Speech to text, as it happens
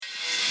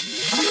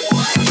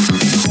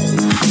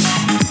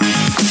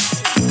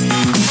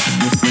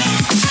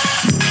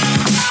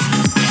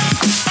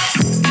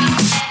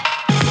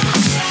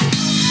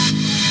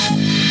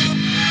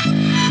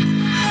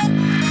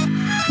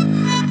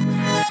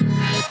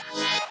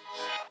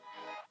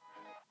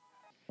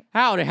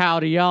Howdy,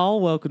 howdy,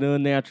 y'all. Welcome to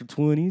Unnatural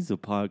 20s,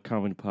 a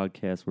comedy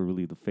podcast where we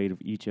leave the fate of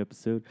each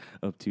episode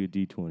up to a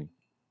D20.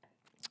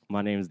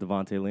 My name is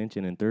Devontae Lynch,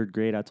 and in third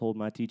grade, I told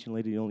my teaching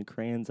lady the only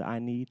crayons I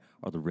need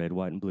are the red,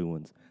 white, and blue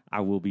ones.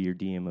 I will be your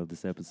DM of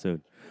this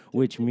episode,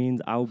 which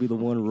means I will be the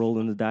one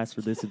rolling the dice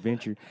for this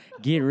adventure.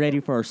 Get ready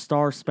for our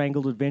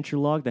star-spangled adventure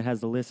log that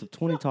has a list of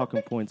 20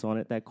 talking points on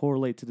it that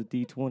correlate to the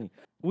D20.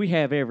 We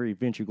have every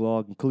adventure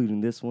log,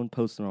 including this one,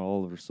 posted on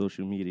all of our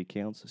social media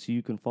accounts, so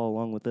you can follow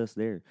along with us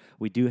there.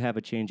 We do have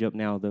a change up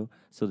now, though,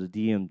 so the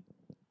DM,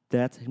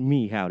 that's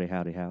me, howdy,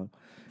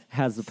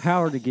 has the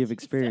power to give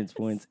experience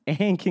points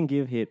and can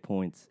give hit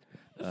points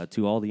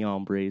to all the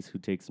hombres who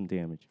take some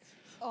damage.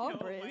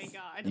 Hombres. Oh my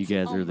God. You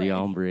guys are the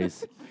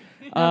hombres.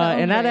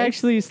 And that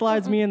actually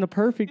slides me in the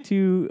perfect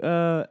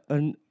to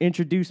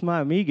introduce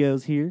my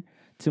amigos here.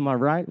 To my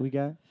right, we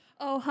got...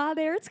 Oh, hi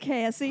there, it's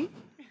Cassie.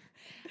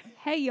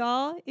 Hey,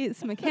 y'all,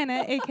 it's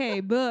McKenna,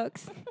 a.k.a.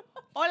 Books.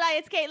 Hola,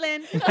 it's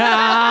Caitlin.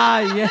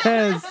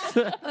 Yes.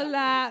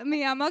 Hola,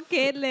 me llamo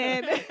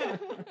Caitlin.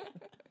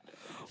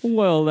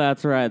 Well,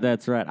 that's right.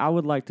 I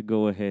would like to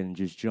go ahead and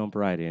just jump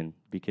right in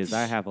because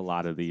I have a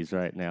lot of these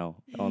right now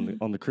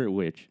on the Crit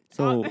Witch.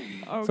 So,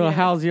 so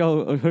how's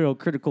your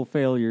critical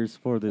failures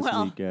for this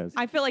week, guys?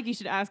 I feel like you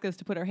should ask us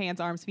to put our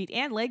hands, arms, feet,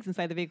 and legs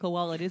inside the vehicle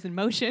while it is in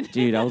motion.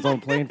 Dude, I was on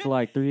plane for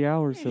like 3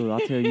 hours, so I'll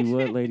tell you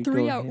what, lady.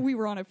 3 hours. We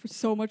were on it for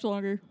so much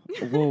longer.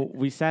 Well,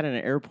 we sat in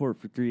an airport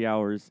for 3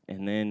 hours,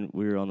 and then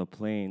we were on the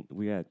plane.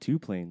 We had 2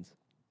 planes,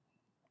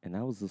 and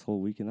that was this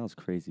whole weekend. That was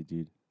crazy,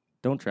 dude.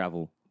 Don't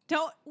travel.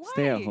 Don't. Why?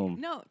 Stay at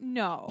home.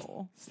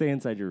 No. Stay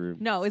inside your room.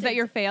 No, is that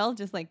your fail?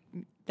 Just like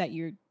that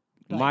you're...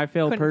 Like, my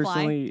fail couldn't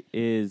personally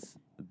is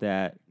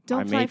that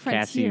Don't I fly made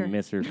Cassie Frontier.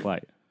 miss her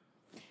flight.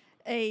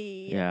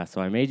 Hey. Yeah, so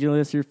I made you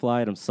miss your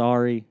flight. I'm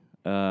sorry.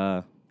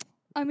 I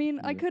mean,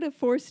 I could have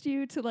forced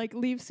you to like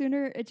leave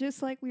sooner. It's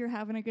just like we were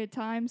having a good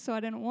time, so I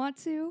didn't want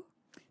to.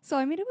 So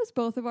I mean, it was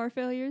both of our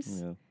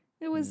failures. Yeah.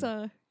 It was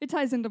it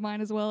ties into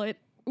mine as well.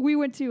 We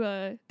went to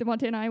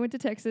Devontae and I went to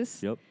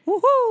Texas. Yep.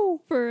 Woohoo!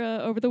 For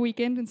over the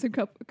weekend and some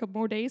couple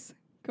more days.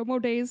 Couple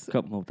more days.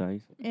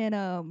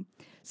 And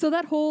so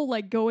that whole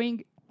like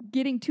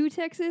getting to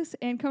Texas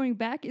and coming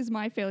back is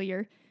my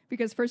failure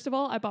because first of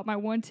all, I bought my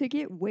one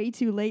ticket way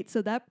too late,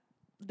 so that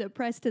the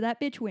price to that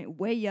bitch went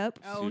way up.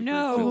 Oh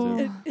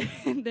no!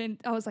 And then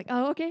I was like,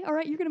 oh okay, all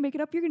right, you're gonna make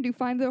it up. You're gonna do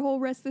fine the whole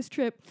rest of this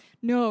trip.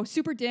 No,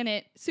 super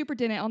didn't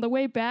on the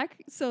way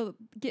back. So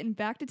getting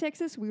back to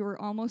Texas, we were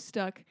almost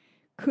stuck.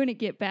 Couldn't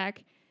get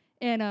back,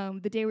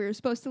 and the day we were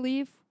supposed to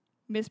leave,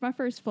 missed my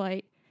first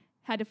flight.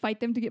 Had to fight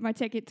them to get my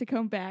ticket to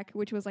come back,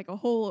 which was like a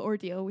whole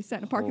ordeal. We sat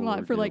in a parking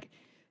lot for like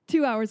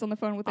 2 hours on the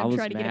phone with them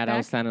trying to get it back. I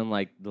was sounding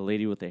like the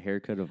lady with the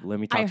haircut of let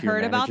me talk to your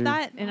manager. I heard about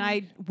that, and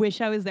I wish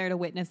I was there to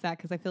witness that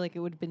because I feel like it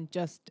would have been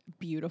just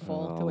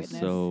beautiful to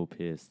witness. I was so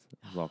pissed.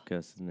 I was all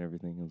cussed and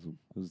everything.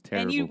 It was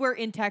terrible. And you were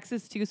in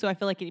Texas too, so I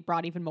feel like it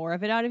brought even more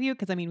of it out of you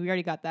because I mean we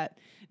already got that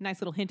nice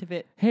little hint of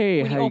it.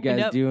 Hey, how you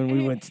guys doing?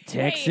 We went to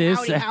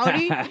Texas. Hey,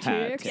 howdy.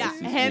 Texas. Yeah,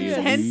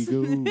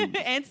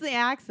 hence the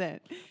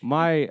accent.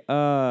 My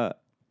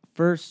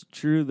first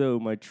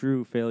my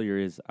true failure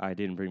is I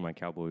didn't bring my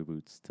cowboy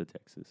boots to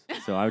Texas.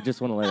 So I just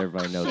want to let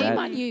everybody know Shame that.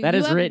 on you. That You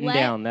is have written let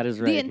down. That is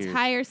right the here.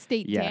 entire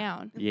state Yeah.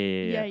 down. Yeah.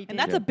 Yeah, you And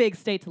that's a big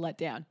state to let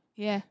down.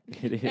 Yeah.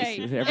 It is.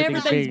 Hey,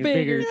 Everything's everything's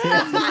bigger. bigger.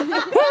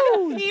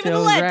 Even the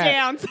Tell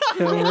Rat. letdowns.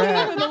 Tell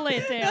Rat. the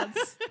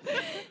letdowns.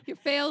 Your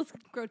fails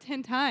grow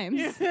 10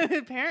 times.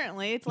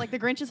 Apparently, it's like the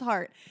Grinch's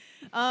heart.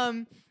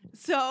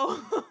 So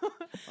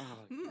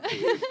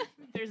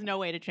there's no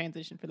way to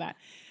transition for that.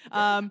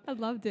 I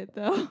loved it,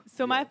 though.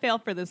 So my fail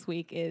for this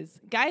week is,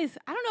 guys,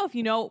 I don't know if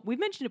you know, we've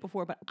mentioned it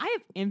before, but I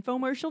have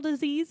infomercial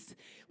disease,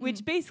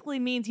 which basically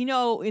means, you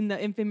know, in the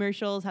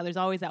infomercials, how there's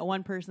always that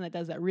one person that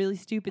does that really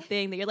stupid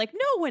thing that you're like,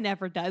 no one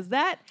ever does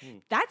that.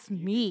 That's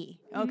me.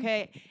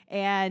 Okay.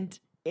 And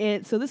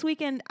so this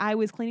weekend I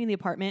was cleaning the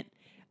apartment.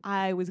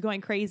 I was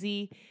going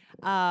crazy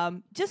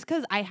just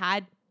because I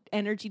had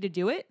energy to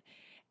do it.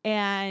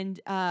 And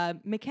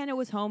McKenna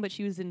was home, but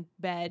she was in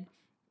bed.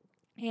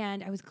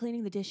 And I was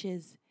cleaning the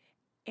dishes.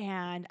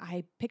 And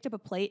I picked up a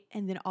plate.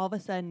 And then all of a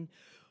sudden,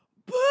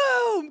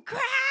 boom,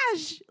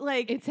 crash.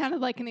 Like It sounded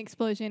like an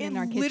explosion in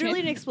our kitchen. literally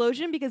an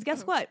explosion. Because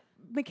guess what?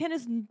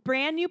 McKenna's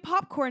brand new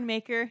popcorn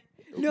maker.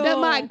 That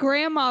my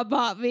grandma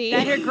bought me.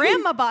 That her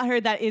grandma bought her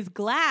that is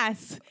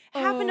glass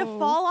happened to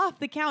fall off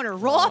the counter,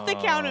 roll off the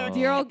counter.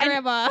 Dear old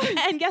grandma.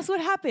 And guess what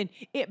happened?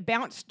 It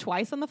bounced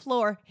twice on the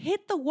floor,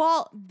 hit the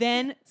wall,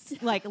 then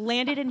like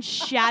landed and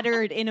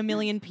shattered in a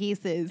million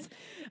pieces.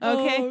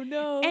 Okay. Oh,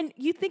 no. And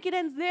you think it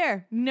ends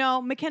there.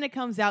 No, McKenna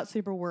comes out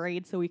super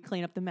worried, so we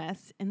clean up the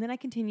mess. And then I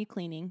continue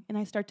cleaning and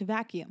I start to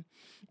vacuum.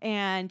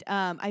 And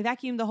I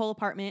vacuum the whole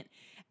apartment.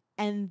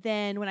 And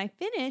then when I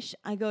finish,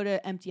 I go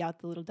to empty out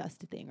the little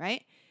dusty thing,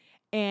 right?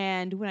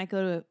 And when I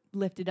go to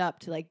lift it up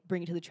to like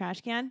bring it to the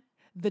trash can,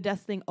 the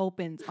dust thing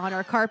opens on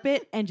our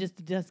carpet and just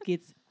the dust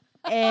gets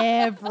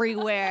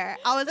everywhere.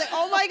 I was like,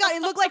 oh my God,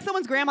 it looked like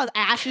someone's grandma's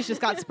ashes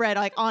just got spread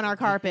like on our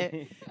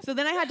carpet. So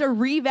then I had to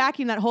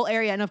re-vacuum that whole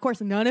area. And of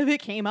course, none of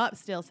it came up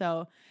still.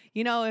 So,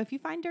 if you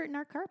find dirt in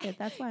our carpet,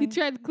 that's why. You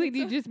tried to clean,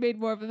 you just made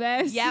more of a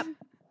mess. Yep.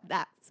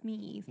 That's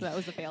me. So that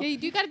was a fail. Yeah, you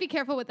do got to be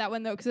careful with that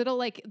one though, because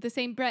it'll the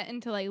same Breton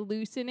to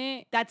loosen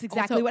it. That's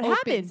exactly also what opens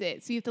happened.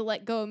 it, so you have to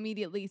let go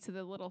immediately to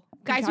the little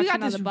Guys, we got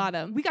contraption on this the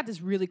bottom. We got this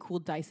really cool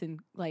Dyson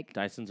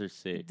Dysons are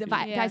sick. dude.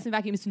 Yeah. Dyson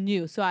vacuum is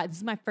new, so this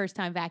is my first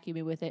time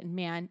vacuuming with it, and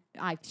man,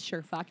 I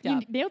sure fucked You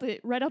up. nailed it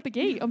right out the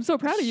gate. I'm so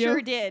proud of you.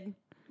 Sure did.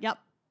 Yep.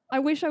 I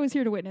wish I was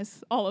here to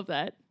witness all of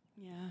that.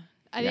 Yeah.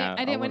 I Yeah,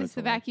 didn't I wanted witness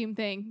the to learn. vacuum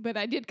thing, but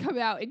I did come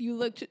out and you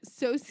looked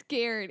so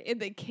scared in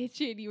the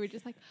kitchen. You were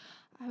just like,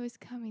 I was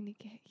coming to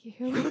get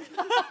you.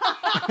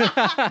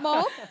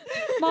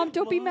 Mom,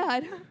 don't be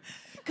mad.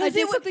 I 'Cause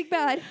did it was- something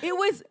bad.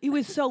 It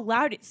was so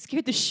loud, it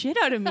scared the shit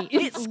out of me.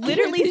 It Scared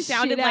literally the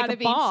sounded shit like out a of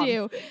me bomb.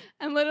 too.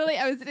 And literally,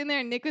 I was sitting there,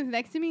 and Nick was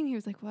next to me, and he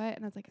was like, "What?"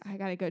 And I was like, "I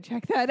gotta go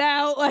check that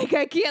out. Like,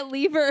 I can't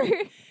leave her."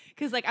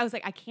 Because I was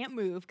like, I can't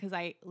move because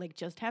I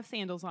just have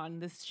sandals on.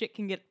 This shit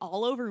can get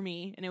all over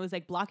me, and it was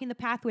like blocking the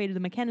pathway to the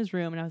McKenna's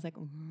room, and I was like,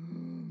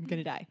 I'm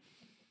gonna die.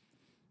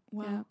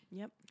 Wow.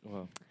 Yep.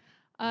 Well,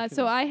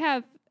 So I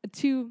have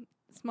 2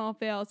 small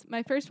fails.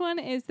 My first one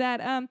is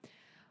that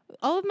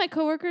all of my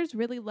coworkers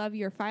really love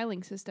your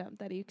filing system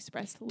that you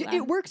expressed.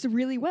 It works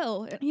really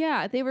well.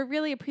 Yeah, they were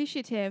really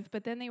appreciative,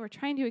 but then they were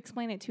trying to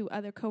explain it to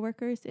other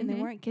coworkers, and they Mhm.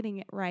 weren't getting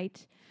it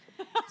right.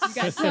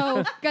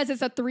 So, guys,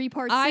 it's a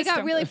 3-part I system.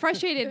 got really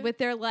frustrated with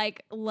their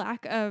lack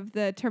of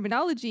the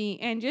terminology,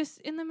 and just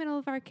in the middle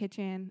of our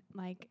kitchen,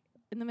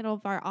 in the middle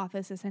of our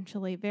office,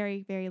 essentially,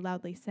 very, very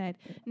loudly said,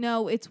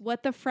 "No, it's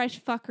what the fresh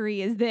fuckery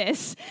is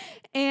this."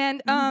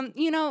 And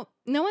no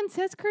one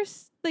says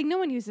curse, no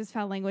one uses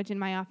foul language in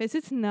my office.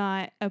 It's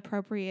not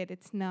appropriate.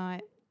 It's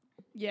not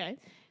Yeah.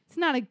 It's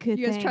not a good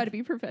You thing. guys try to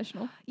be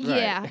professional.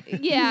 Yeah,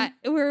 yeah.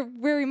 We're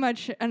very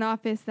much an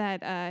office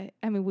that,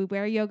 we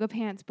wear yoga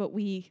pants, but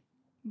we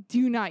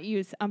do not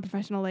use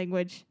unprofessional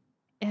language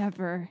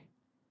ever.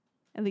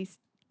 At least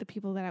the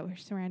people that were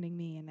surrounding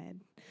me, and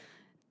then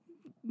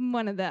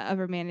one of the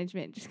upper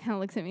management just kind of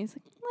looks at me and is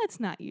like, let's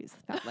not use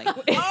that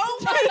language. And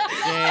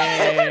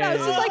I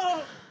was just like,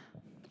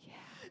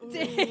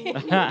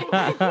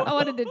 I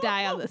wanted to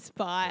die on the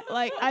spot.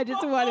 I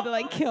just wanted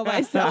to kill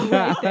myself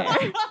right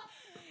there.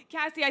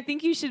 Cassie, I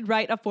think you should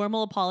write a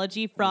formal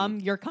apology from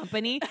your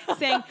company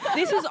saying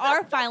this is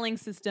our filing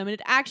system and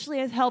it actually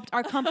has helped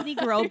our company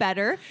grow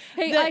better.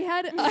 Hey, I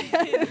had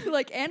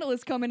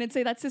analysts come in and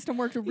say that system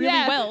worked really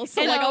Yeah, well.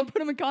 So and, I'll put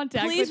them in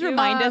contact. Please with you.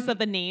 remind us of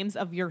the names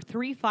of your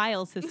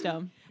 3-file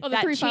system. Oh, the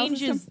that 3-file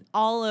changes system?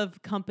 all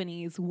of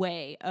companies'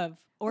 way of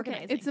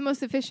organizing. It's the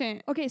most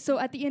efficient. Okay, so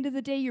at the end of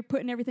the day, you're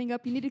putting everything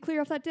up. You need to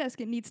clear off that desk.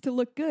 It needs to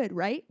look good,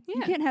 right? You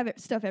Yeah. can't have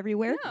stuff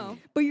everywhere. No.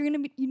 But you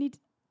need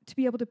to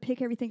be able to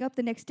pick everything up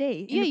the next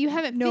day. Yeah, And you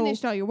haven't no-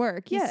 finished all your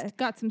work. You Yeah.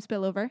 got some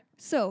spillover.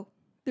 So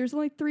there's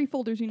only 3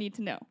 folders you need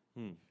to know.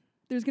 Hmm.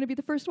 There's going to be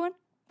the first one,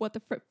 what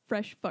the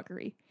fresh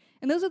fuckery.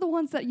 And those are the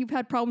ones that you've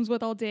had problems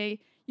with all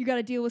day. You got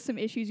to deal with some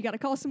issues. You got to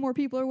call some more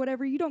people or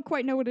whatever. You don't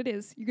quite know what it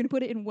is. You're going to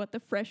put it in what the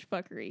fresh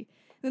fuckery.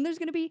 Then there's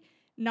going to be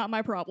not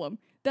my problem.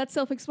 That's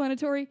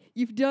self-explanatory.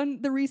 You've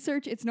done the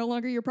research. It's no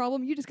longer your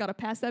problem. You just got to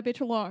pass that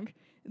bitch along.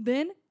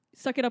 Then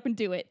suck it up and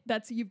do it.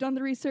 You've done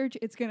the research.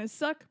 It's going to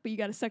suck, but you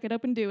got to suck it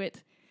up and do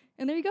it.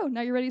 And there you go.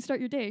 Now you're ready to start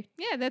your day.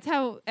 Yeah, that's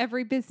how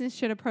every business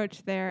should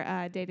approach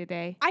their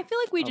day-to-day. I feel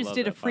like we I just love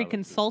did a that free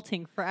filing system.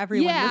 consulting for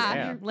everyone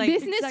Yeah. listening.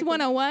 Business Exactly.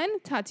 101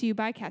 taught to you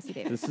by Cassie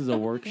Davis. This is a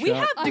workshop. we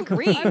have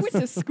degrees. I went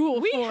to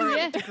school we for have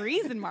it.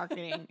 degrees in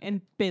marketing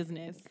and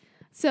business.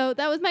 So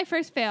that was my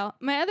first fail.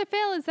 My other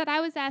fail is that I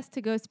was asked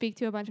to go speak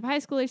to a bunch of high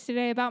schoolers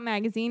today about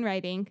magazine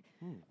writing,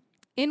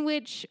 in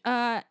which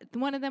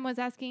one of them was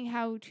asking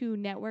how to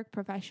network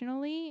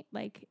professionally,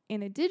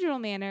 in a digital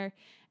manner.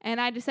 And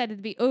I decided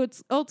to be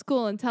old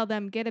school and tell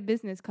them, get a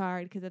business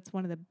card, because that's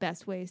one of the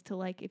best ways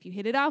to, if you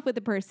hit it off with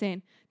a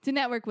person, to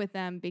network with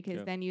them,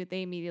 because then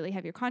they immediately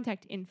have your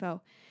contact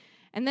info.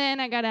 And then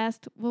I got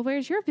asked, well,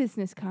 where's your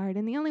business card?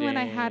 And the only one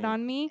I had Dang.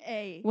 on me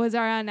Hey. was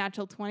our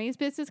Unnatural 20s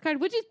business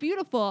card, which is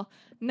beautiful.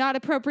 Not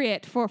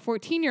appropriate for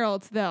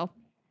 14-year-olds, though.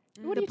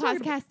 What are The you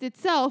talking about? podcast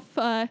itself,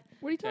 What are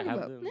you Yeah, talking have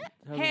about? them,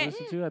 have Hey, them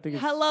listen to it. I think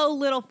it's Hello,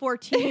 little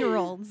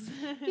 14-year-olds.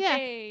 yeah.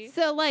 Hey.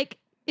 So,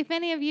 if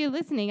any of you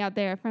listening out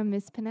there from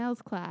Miss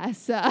Pinnell's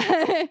class,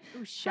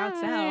 Ooh,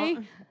 shouts Hi.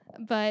 out.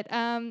 But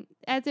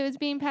as it was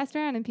being passed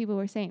around and people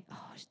were saying,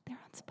 oh, they're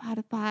on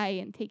Spotify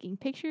and taking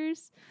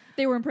pictures,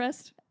 They were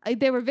impressed.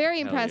 they were very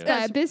Hell impressed yeah.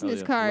 by a business Hell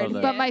yeah. card. Love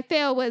that. But my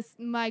fail was,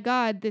 my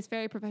God, this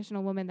very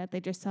professional woman that they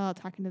just saw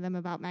talking to them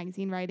about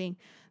magazine writing,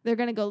 they're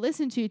going to go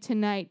listen to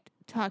tonight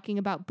talking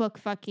about book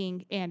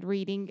fucking and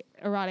reading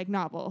erotic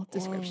novel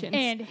descriptions.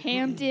 And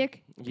ham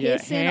dick Yeah,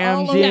 pissing ham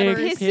all dick, over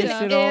pissing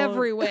stuff. all-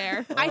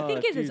 everywhere. I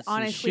think it dude, is some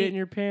honestly shit in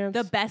your pants.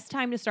 the best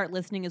time to start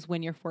listening is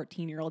when you're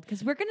 14-year-old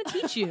because we're going to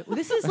teach you.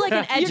 This is like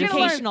an You're gonna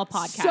learn educational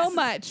podcast. so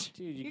much.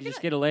 Dude, you can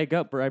just get a leg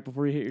up right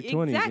before you hit your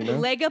 20s, Exactly. you know?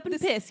 Leg up and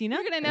piss, you know?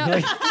 You're gonna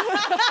know.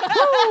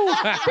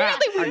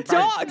 Apparently we're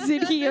dogs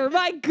in here.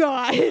 My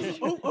God.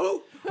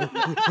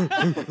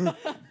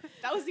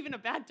 That was even a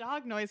bad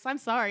dog noise. I'm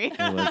sorry.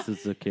 Unless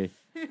it's okay.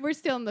 We're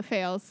still in the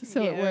fails,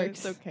 so it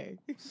works. It's okay.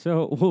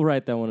 So we'll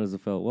write that one as a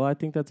fail. Well, I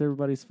think that's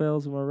everybody's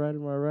fails. Am I right?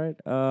 Am I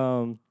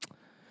right?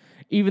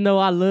 Even though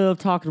I love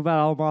talking about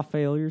all my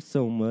failures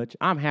so much,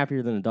 I'm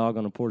happier than a dog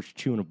on a porch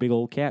chewing a big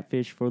old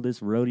catfish for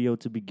this rodeo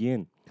to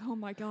begin. Oh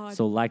my god.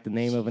 So, like the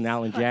name of an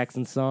Alan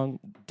Jackson song,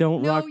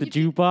 don't No, rock the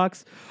you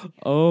jukebox.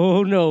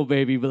 Oh no,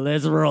 baby, but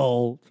let's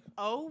roll.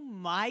 Oh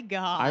my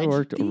God. I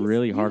worked these-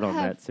 really hard you on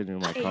have that sitting in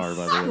my car,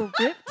 by the way.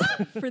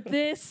 script for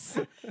this.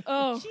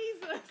 Oh,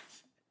 Jesus.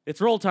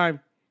 It's roll time.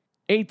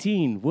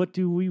 18. What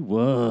do we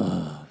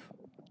love?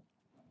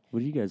 What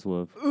do you guys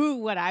love? Ooh,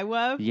 what I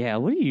love? Yeah,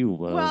 what do you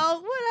love?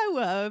 Well, what I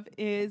love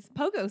is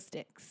pogo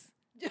sticks.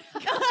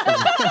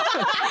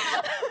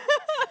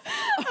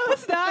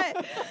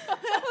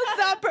 I was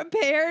not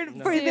prepared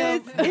No. for Yeah.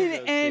 this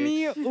in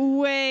any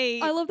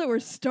way. I love that we're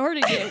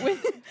starting it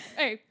with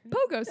hey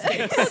pogo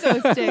sticks.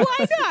 Pogo stick.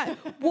 Why not?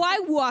 Why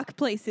walk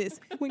places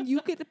when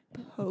you get a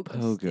pogo,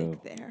 Pogo.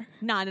 stick there?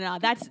 No.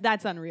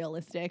 That's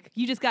unrealistic.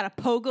 You just got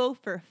to pogo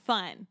for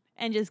fun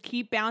and just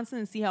keep bouncing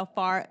and see how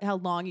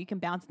long you can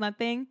bounce on that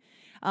thing.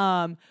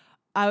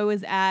 I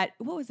was at,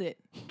 what was it?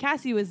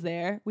 Cassie was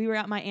there. We were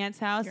at my aunt's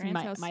house. Your And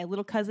aunt's house. my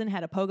little cousin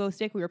had a pogo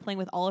stick. We were playing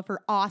with all of her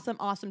awesome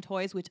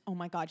toys, which, oh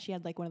my God, she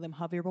had like one of them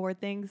hoverboard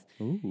things.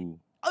 Ooh.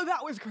 Oh,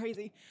 that was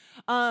crazy.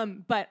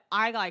 But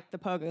I like the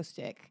pogo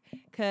stick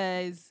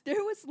because There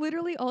was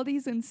literally all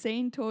these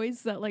insane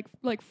toys that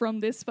like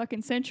from this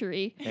fucking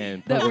century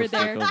And that pogo were stick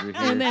there, over here.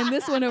 and then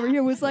this one over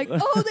here was like,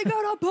 oh, they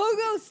got a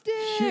pogo stick.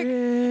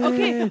 Shit.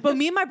 okay, but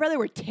me and my brother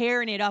were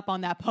tearing it up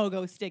on that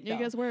pogo stick. You though.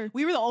 guys were.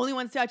 We were the only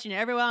ones touching it.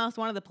 Everyone else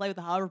wanted to play with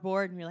the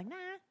hoverboard, and we were like, nah,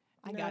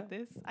 I Nah, got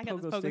this. I got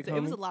pogo this pogo stick, stick.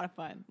 It was a homie. lot of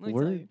fun. Let me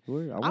tell you.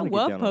 Word. I wanna get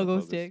love down on a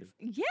pogo stick.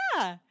 sticks.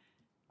 Yeah.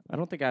 I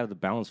don't think I have the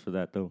balance for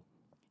that, though.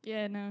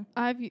 Yeah, no.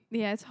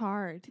 Yeah, it's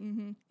hard.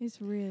 hmm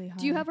It's really hard.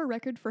 Do you have a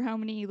record for how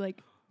many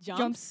like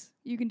jumps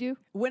you can do?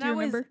 When Do you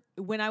remember?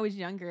 when I was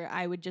younger,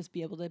 I would just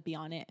be able to be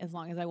on it as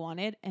long as I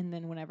wanted, and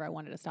then whenever I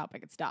wanted to stop, I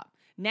could stop.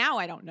 Now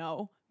I don't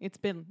know. It's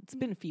been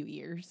a few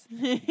years.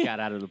 Got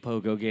out of the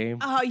pogo game.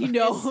 Oh, you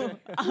know,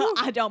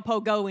 I don't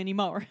pogo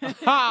anymore.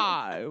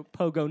 Ha!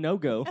 Pogo no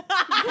go.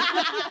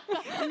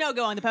 No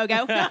go on the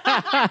pogo.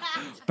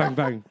 Bang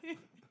bang.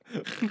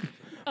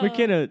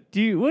 McKenna,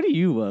 what do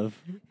you love?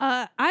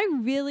 I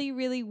really,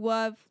 really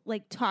love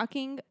like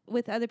talking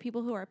with other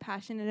people who are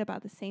passionate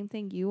about the same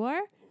thing you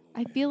are.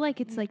 I feel like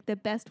it's like the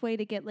best way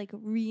to get like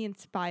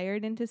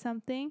re-inspired into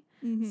something.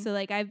 Mhm. So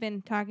like I've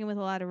been talking with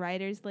a lot of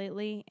writers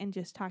lately and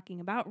just talking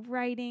about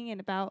writing and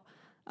about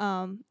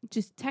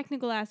just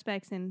technical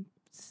aspects and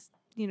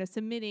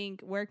submitting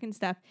work and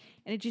stuff,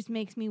 and it just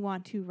makes me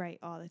want to write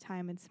all the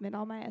time and submit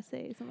all my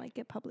essays and like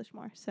get published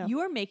more. So You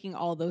are making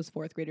all those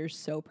fourth graders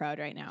so proud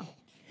right now.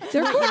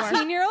 they're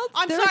 14-year-olds.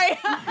 I'm sorry.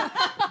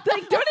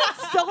 Like, don't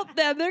insult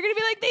them. They're gonna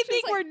be like, they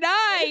think we're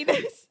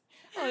 9.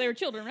 Oh, they were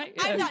children, right?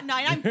 I'm not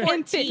 9. I'm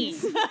 14.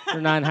 Infants.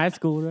 They're not in high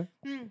school, right?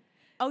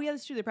 Oh yeah,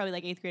 that's true. They're probably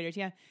like 8th graders.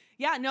 Yeah.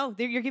 Yeah. No,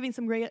 you're giving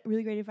some really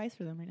great advice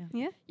for them right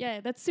now.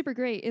 Yeah, that's super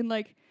great. And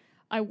like,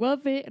 I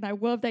love it, and I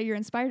love that you're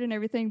inspired and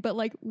everything. But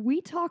like, we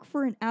talk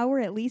for an hour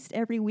at least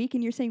every week,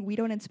 and you're saying we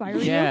don't inspire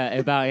you. Yeah,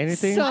 about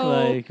anything? So-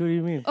 Like, what do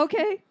you mean?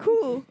 Okay,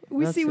 cool.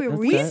 We That's- see where that's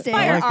we that. stand.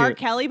 Inspire like R. it.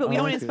 Kelly, but we I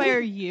don't like it. inspire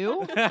you.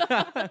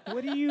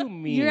 What do you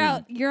mean?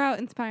 You're out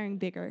inspiring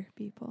bigger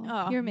people.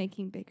 Oh. You're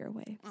making bigger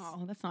waves.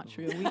 Oh, that's not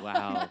true.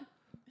 Wow.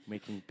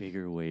 Making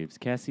bigger waves.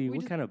 Cassie, We what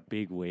just- kind of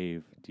big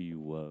wave do you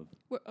love?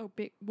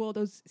 Big. Well,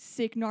 those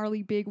sick,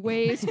 gnarly, big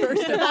waves.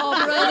 First of all,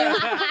 brother.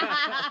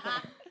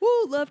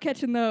 Woo, love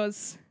catching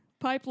those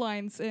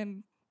pipelines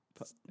and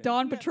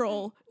Dawn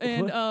Patrol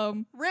and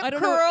Rip I don't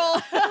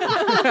curl.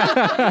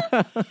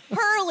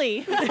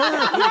 Hurley.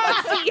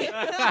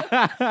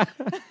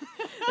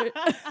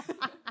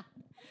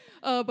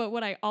 But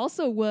what I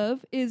also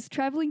love is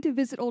traveling to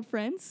visit old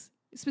friends,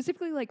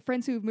 specifically like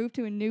friends who have moved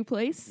to a new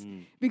place,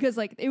 because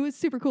like it was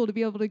super cool to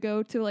be able to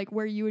go to like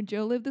where you and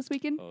Joe live this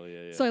weekend. Oh,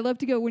 yeah. So I love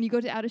to go when you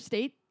go to out of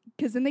state,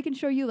 because then they can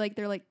show you like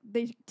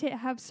they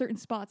have certain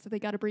spots that they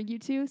got to bring you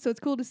to. So it's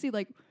cool to see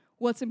like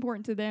what's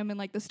important to them and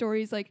like the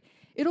stories. Like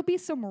it'll be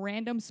some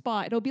random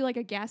spot. It'll be like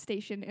a gas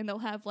station, and they'll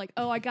have like,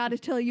 oh, I got to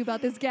tell you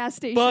about this gas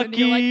station. And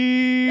you're like,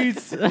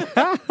 Buc-ee's!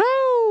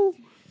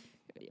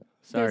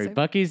 Sorry, There's a-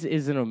 Buc-ee's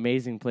is an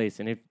amazing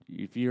place, and if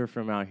you're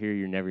from out here,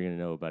 you're never gonna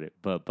know about it.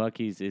 But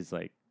Buc-ee's is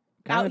like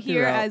Kinda Out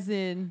here, throughout as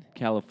in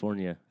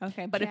California.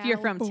 okay, but if you're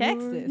from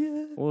Texas,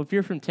 Well, if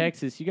you're from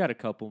Texas, you got a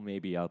couple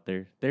maybe out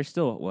there. They're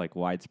still like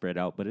widespread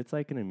out, but it's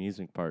like an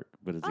amusement park,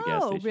 but it's a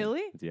gas Oh, station.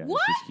 really? Yeah,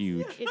 What? it's just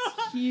huge.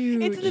 It's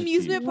huge. it's an It's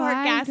amusement huge. park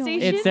Why gas don't-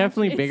 station. It's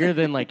definitely It's- bigger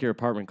than like your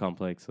apartment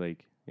complex.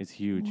 Like it's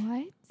huge.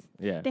 What?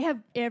 Yeah. They have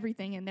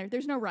everything in there.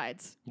 There's no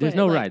rides. There's but,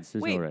 no like, rides.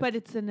 There's Wait, no rides. but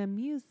it's an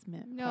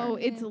amusement. No, park.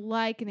 it's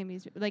like an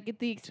amusement. Like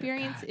the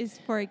experience is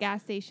for a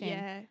gas station.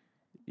 Yeah.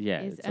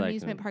 yeah, Is it's like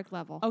amusement park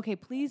level. Okay,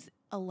 please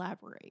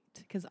elaborate,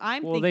 because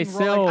I'm well, they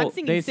thinking rolling. I'm sell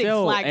thinking they Six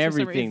sell Flags for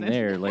some everything reason.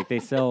 there. Like they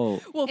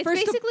sell Well, It's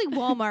first of basically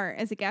Walmart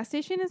as a gas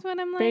station, is what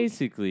I'm like.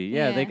 basically.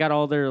 Yeah, they Yeah. got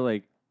all their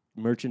like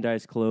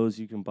merchandise, clothes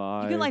you can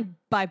buy. You can like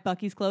buy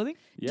Bucky's clothing.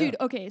 yeah. Dude,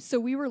 okay, so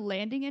we were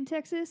landing in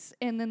Texas,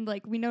 and then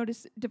like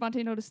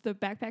Devontae noticed the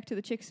backpack to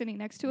the chick sitting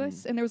next to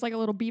us, and there was like a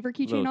little beaver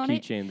keychain little on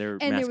it. keychain. Their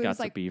And there was, mascot's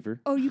like, a beaver.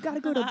 Oh, you gotta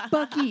go to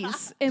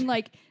Bucky's, and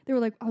like they were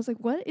like, I was like,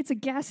 what? It's a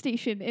gas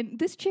station, and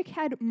this chick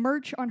had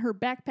merch on her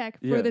backpack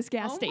Yeah. for this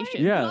gas Oh my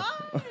station. Yeah,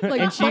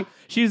 Like, and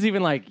she was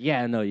even like,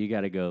 yeah, no, you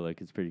got to go.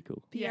 Like it's pretty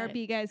cool. Yeah.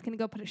 BRB guy's gonna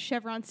go put a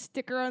Chevron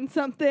sticker on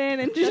something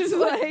and just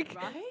what- like.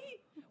 Right?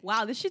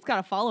 Wow, this shit's got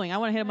a following. I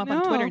want to hit them I up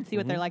on Twitter know. and see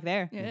what they're Mhm. like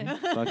there. Yeah.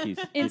 Bucky's.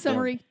 In Keep going.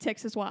 summary,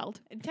 Texas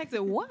wild. In Texas,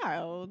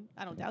 wild.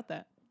 I don't doubt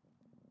that.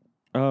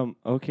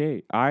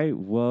 Okay, I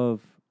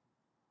love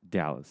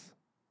Dallas,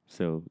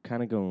 so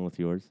kind of going with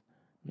yours.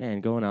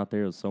 Man, going out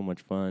there was so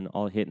much fun.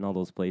 All hitting all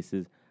those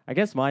places. I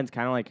guess mine's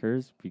kind of like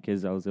hers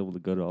because I was able to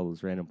go to all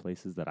those random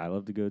places that I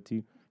love to go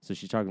to. So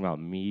she's talking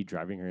about me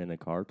driving her in the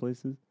car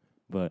places,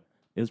 but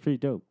it was pretty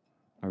dope.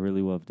 I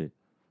really loved it.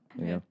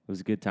 You know, it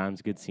was good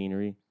times, good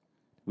scenery.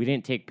 We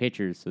didn't take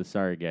pictures, so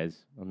sorry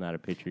guys. I'm not a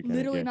picture kind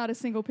Literally of guy. not a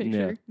single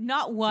picture.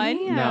 Not one.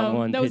 Damn. Not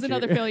one. That was picture.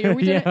 another failure.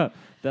 We didn't- yeah,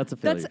 that's a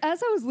failure. That's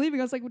as I was leaving,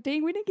 I was like, well,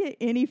 dang, we didn't get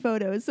any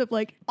photos of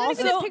like Not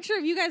even also a picture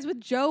of you guys with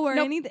Joe or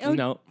Nope. anything. Oh,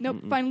 no, Nope.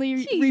 mm-mm,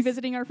 Finally Jeez.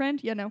 revisiting our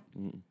friend. Yeah, no.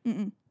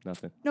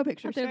 nothing. No out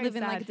pictures. there Very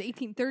living like sad. it's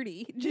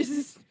 1830.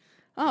 Just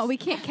we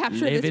can't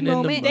capture Living this in the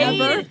moment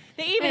moment. ever.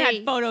 They even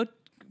Hey. had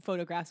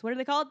photographs. What are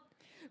they called?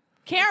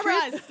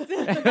 Cameras.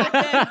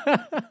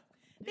 Back then.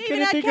 They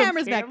even had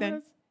cameras back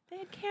then. They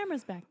had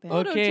cameras back then.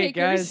 Photo Okay,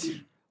 takers. guys.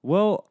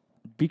 Well,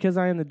 because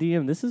I am the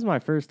DM, this is my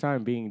first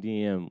time being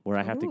DM where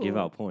I have to give Ooh.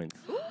 out points.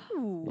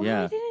 Ooh.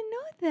 Yeah. I didn't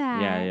know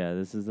that. Yeah.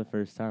 This is the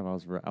first time. I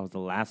was the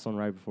last one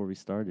right before we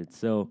started.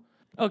 So,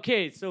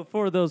 okay, so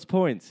for those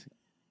points,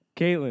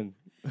 Caitlin,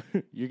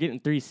 you're getting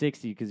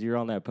 360 because you're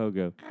on that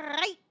pogo.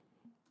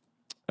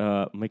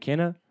 Right.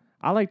 McKenna,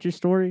 I liked your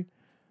story.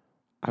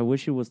 I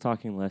wish it was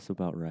talking less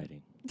about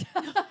writing.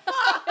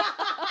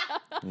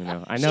 You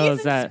know, I know She's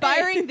it's that.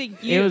 inspiring the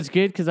youth. It was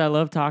good because I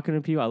love talking to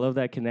people. I love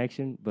that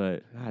connection,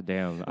 but god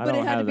damn, I But it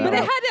don't had to have be that. But I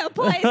one. had to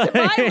apply it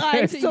to my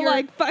life, To so your-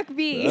 like, fuck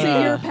me. to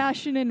Ah. your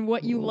passion and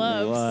what you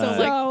love. So What?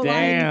 like, So, like,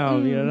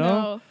 damn, you know,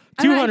 no.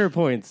 200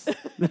 points.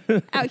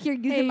 Out here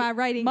using Hey, my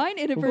writing. Mine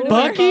inadvertently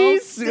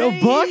Bucky's,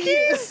 involves-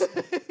 Bucky's,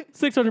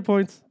 600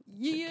 points.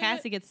 Yeah.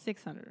 Cassie gets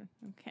 600.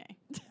 Okay.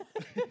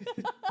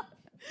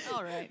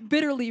 All right.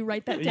 Bitterly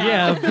write that down.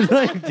 Yeah,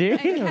 like And damn.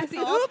 Cassie,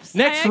 oops.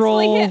 Next I actually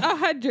roll. hit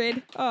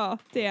 100. Oh,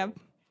 damn.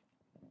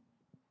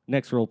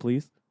 Next roll,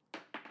 please.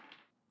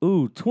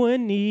 Ooh,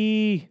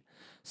 20.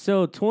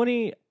 So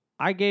 20,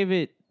 I gave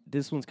it.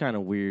 This one's kind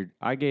of weird.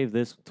 I gave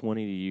this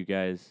 20 to you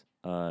guys.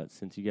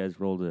 Since you guys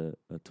rolled a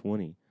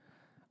 20,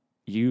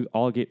 you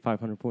all get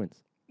 500 points.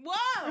 Whoa.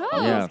 Oh,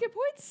 Yeah. let's get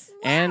points.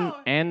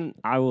 And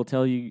I will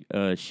tell you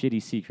a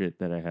shitty secret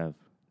that I have.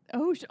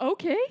 Oh,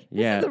 okay.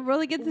 Yeah. This is a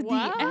really good to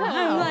Wow.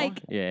 I'm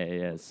like,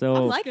 Yeah. I'm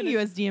So liking you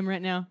as DM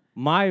right now.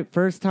 my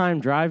first time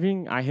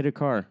driving, I hit a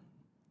car.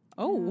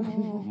 Oh.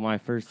 My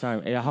first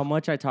time. How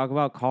much I talk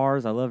about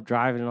cars, I love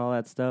driving and all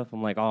that stuff.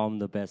 I'm like, oh, I'm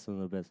the best.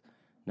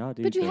 No,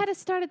 dude. but you the- had to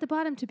start at the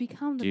bottom to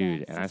become the Dude,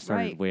 best. and I That's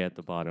started right. way at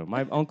the bottom.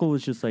 My uncle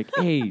was just like,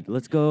 hey,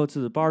 let's go to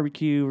the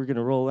barbecue. We're going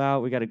to roll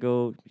out. We got to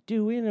go.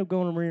 Dude, we ended up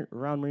going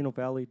around Moreno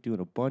Valley,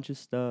 doing a bunch of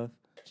stuff,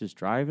 just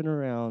driving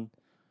around.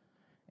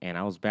 And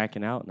I was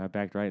backing out, and I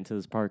backed right into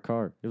this parked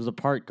car. It was a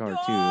parked car, too.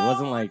 It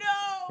wasn't like,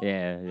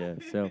 yeah.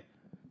 So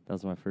that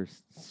was my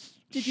first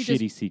Did you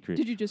shitty secret.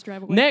 Did you just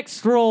drive away?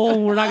 Next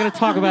roll. We're not going to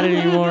talk about it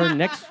anymore.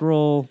 Next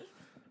roll.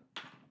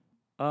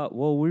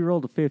 Well, we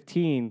rolled a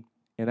 15,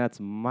 and that's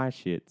my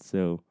shit.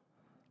 So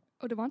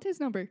Oh, Devontae's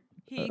number.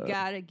 He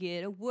gotta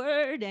get a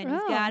word and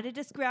he's Oh. gotta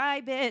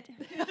describe it.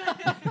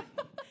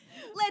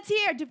 Let's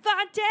hear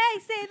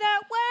Devontae say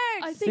that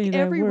word. I Say think that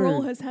every role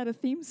word. has had a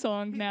theme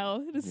song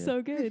now. It is Yeah.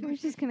 so good. We're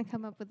just going to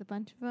come up with a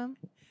bunch of them.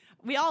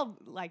 We all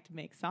like to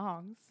make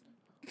songs.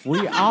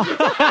 we all. All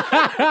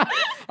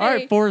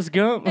right, Hey. Forrest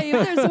Gump. Hey,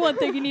 if there's one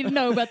thing you need to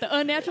know about the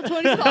Unnatural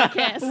 20s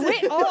podcast,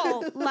 We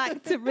all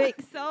like to make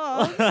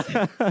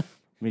songs.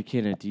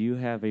 McKenna, do you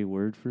have a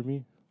word for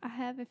me? I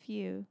have a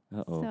few.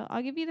 Uh-oh. So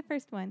I'll give you the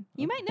first one.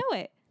 You might know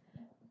it.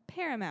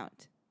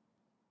 Paramount.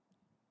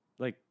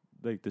 Like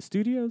the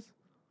studios?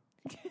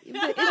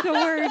 It's a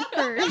word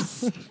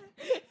first.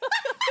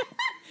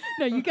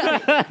 no, you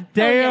got it.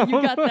 Damn. Oh,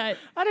 yeah, you got that.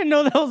 I didn't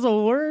know that was a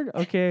word.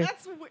 Okay.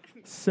 That's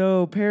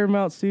So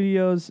Paramount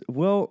Studios.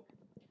 Well,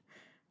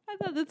 I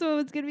thought this one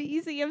was gonna be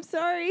easy. I'm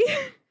sorry.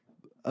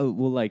 Oh,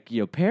 well, like,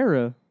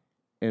 para,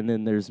 and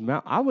then there's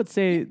mount. I would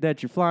say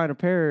that you're flying a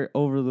para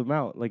over the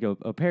mountain, like a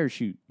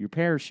parachute. You're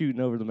parachuting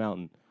over the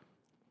mountain.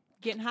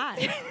 Getting high.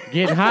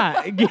 Getting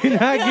hot,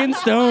 getting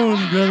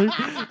stoned,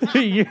 brother.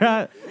 You're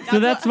hot. So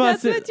that's my.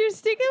 That's what you're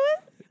sticking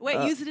with?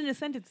 Wait, use it in a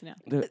sentence now.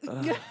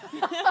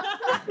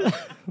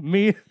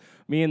 Me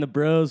and the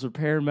bros were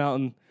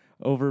paramounting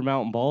over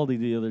Mountain Baldy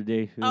the other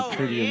day. It was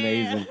pretty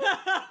amazing.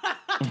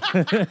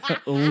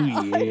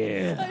 Oh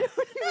yeah. I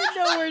don't even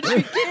know where to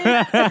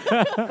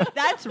begin.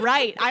 That's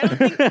right. I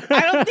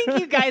don't think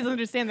you guys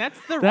understand. That's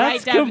the right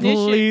That's definition.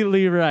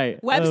 completely right.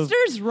 of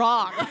Webster's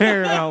wrong.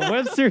 Paramount.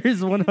 Webster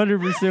is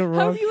 100%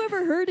 wrong. Have you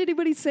ever heard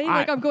anybody say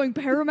like I'm going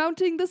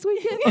paramounting this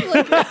weekend?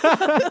 Like,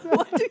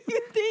 what do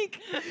you think?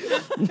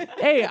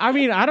 Hey, I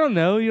mean, I don't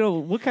know.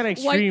 What kind of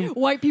extreme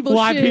White people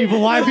white shit.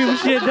 people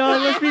shit,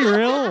 dog? Let's be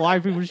real.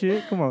 White people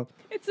shit. Come on.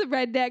 It's a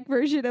redneck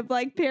version of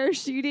like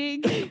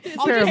parachuting.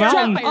 I'll just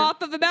jump Jump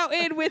off of a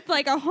mountain with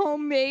like a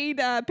homemade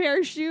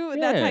parachute.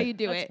 Yeah. That's how you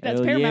do it. That's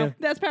Hell Paramount.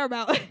 That's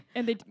Paramount.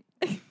 And they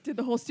did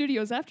the whole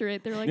studios after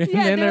it. They're like, And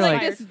Yeah, then they're they're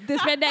like, like-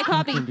 this redneck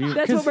hobby. Dude,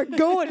 That's what we're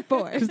going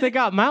for. Because they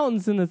got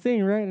mountains in the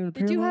thing, right? In the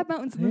they do Paramount? have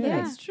mountains in the Yeah.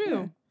 back. That's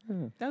true. Yeah.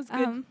 That was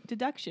good Um,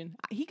 deduction.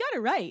 He got it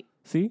right.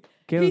 See?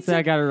 Caleb said I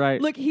took- got it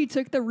right. Look, he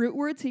took the root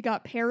words. He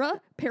got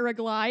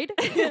paraglide,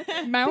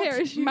 mount,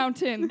 Parachute.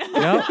 mountain.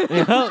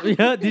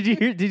 Yep.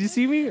 Did you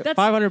see me? That's-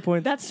 500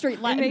 points. That's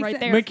straight Latin makes right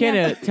sense. there.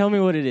 McKenna, tell me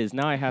what it is.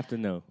 Now I have to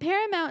know.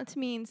 Paramount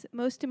means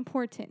most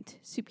important,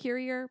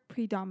 superior,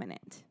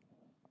 predominant.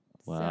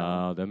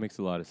 Wow, that makes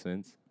a lot of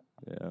sense.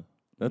 Yeah.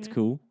 That's Yeah.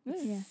 cool.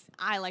 Yeah.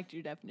 I liked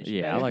your definition.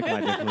 Yeah, I better. like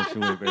my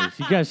definition way better.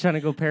 You guys trying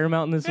to go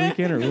Paramountain this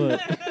weekend or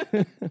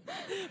what?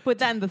 But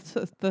then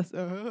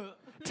the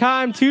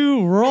Time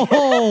to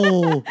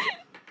roll.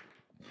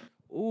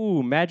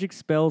 Ooh, magic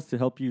spells to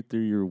help you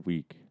through your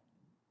week.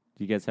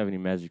 Do you guys have any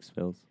magic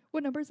spells?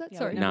 What number is that? Yeah,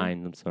 Sorry. No.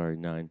 9. I'm sorry,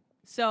 9.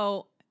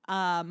 So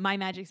my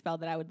magic spell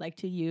that I would like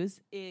to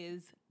use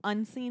is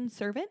Unseen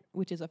Servant,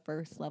 which is a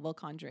first level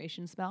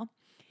conjuration spell.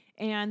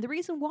 And the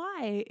reason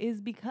why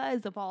is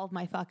because of all of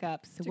my fuck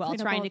ups while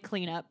clean up trying all- to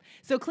clean up.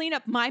 So clean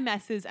up my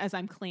messes as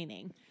I'm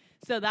cleaning.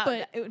 So that,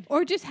 But- it would-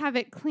 Or just have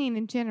it clean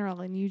in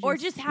general and you just, or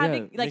just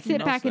having Yeah, like make sit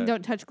notes back and that-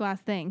 don't touch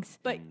glass things.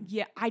 But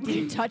yeah, I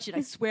didn't touch it.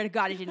 I swear to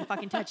God, I didn't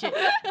fucking touch it.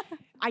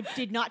 I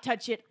did not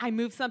touch it. I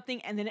moved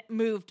something and then it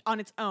moved on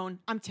its own.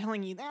 I'm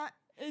telling you that.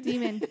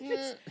 Demon.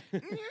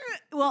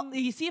 Well,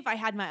 you see, if I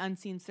had my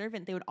unseen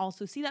servant, they would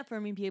also see that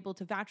for me and be able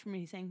to vouch for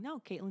me, saying, "No,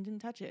 Caitlin didn't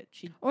touch it.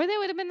 She Or they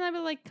would have been able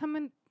to like come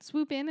and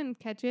swoop in and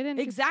catch it and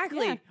just-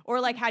 exactly." yeah. Or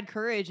like had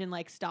courage and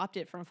like stopped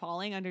it from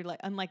falling under like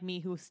unlike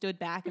me who stood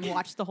back and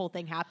watched the whole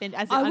thing happen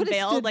as it I would have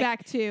unveiled. stood Like,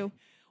 back too.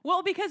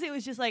 well, because it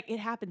was just like it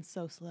happened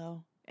so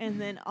slow,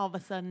 and then all of a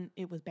sudden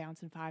it was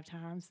bouncing 5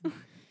 times.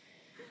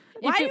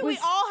 Why it do we was-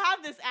 all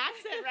have this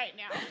accent right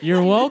now?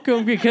 You're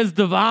welcome because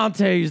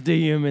Devontae's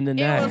DMing It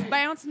tonight. was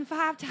bouncing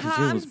 5 Because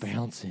times. it was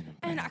bouncing.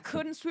 and I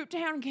couldn't swoop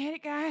down and get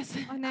it, guys.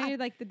 Oh, now you're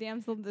like the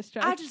damsel in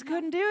distress. I just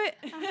couldn't do it.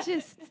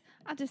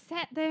 I just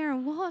sat there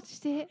and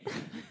watched it.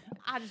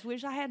 I just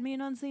wish I had me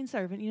an unseen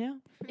servant, you know?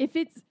 If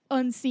it's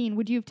unseen,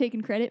 would you have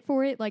taken credit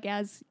for it? Like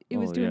as it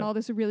was Oh, doing yeah. all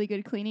this really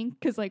good cleaning?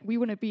 Because like we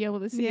wouldn't be able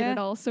to see it Yeah. at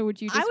all. So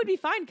would you just I would be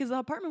fine because the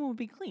apartment would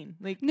be clean.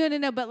 Like,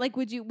 No, but like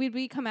would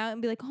we come out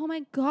and be like, oh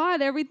my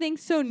God,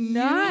 everything's so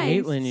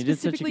nice. Caitlin, you did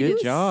such a Specifically good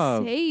you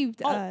job.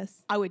 Saved Oh, us.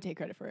 I would take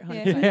credit for it.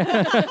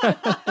 Yeah.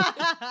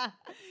 100%.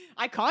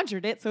 I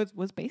conjured it, so it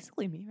was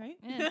basically me, right?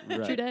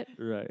 True that.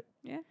 Right.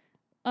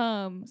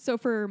 So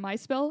for my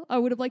spell, I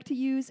would have liked to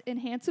use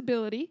enhance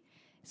ability,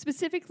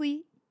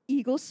 specifically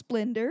Eagle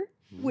Splendor,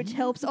 which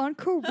helps on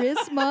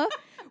charisma.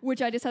 Which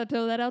I just had to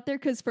throw that out there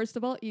because first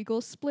of all,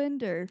 Eagle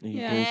Splendor. Eagle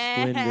Yeah.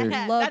 Splendor.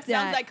 Love that sounds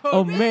that. like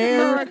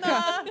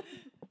America.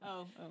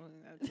 oh,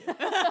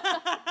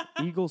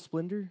 Eagle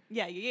Splendor?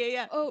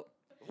 yeah. Oh,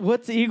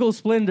 What's Eagle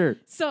Splendor?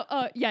 so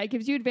yeah, it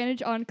gives you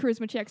advantage on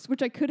charisma checks,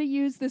 which I could have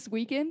used this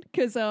weekend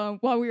because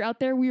while we were out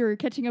there, we were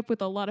catching up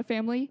with a lot of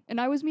family, and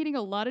I was meeting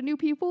a lot of new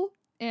people,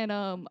 and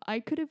I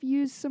could have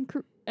used some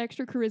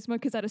extra charisma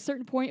because at a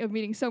certain point of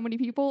meeting so many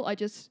people, I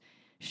just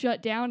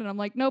shut down, and I'm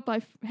like, nope,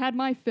 I've had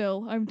my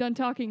fill. I'm done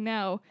talking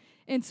now.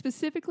 And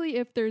specifically,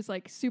 if there's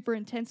like super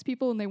intense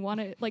people and they want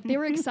to, like, they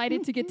were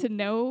excited to get to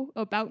know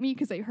about me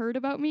because they heard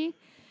about me.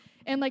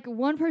 And like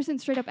one person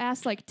straight up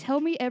asked, like, tell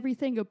me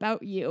everything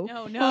about you.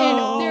 No.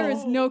 And there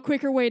is no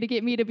quicker way to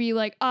get me to be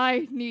like,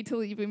 I need to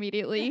leave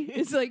immediately.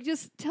 It's like,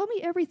 just tell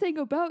me everything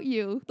about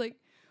you. Like,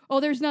 oh,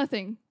 there's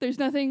nothing. There's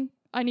nothing.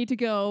 I need to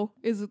go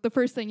is the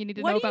first thing you need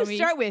to know What do about you me.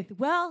 start with?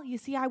 Well, you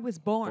see, I was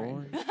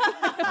born.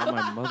 On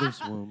my mother's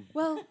womb.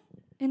 Well,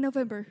 in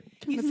November,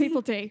 on a see-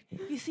 fateful day.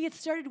 You see, it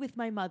started with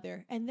my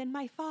mother and then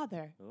my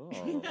father.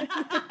 Oh.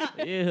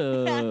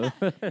 Ew.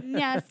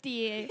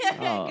 Nasty.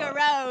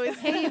 Gross.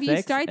 Hey, if you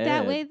Sex start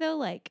that ed. way though,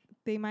 like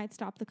they might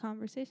stop the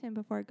conversation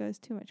before it goes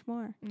too much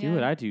more. Do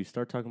what I do.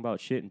 Start talking about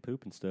shit and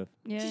poop and stuff.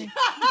 Yeah.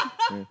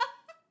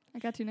 I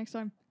got to next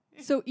time.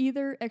 So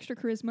either extra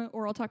charisma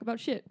or I'll talk about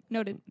shit.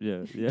 Noted.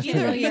 Yeah.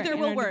 Yeah. Either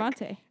will work.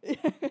 Devontae.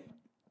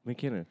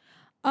 McKenna.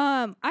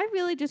 I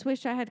really just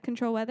wish I had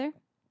control weather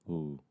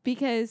Ooh.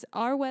 because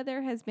our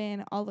weather has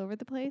been all over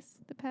the place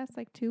the past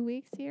 2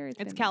 weeks here. It's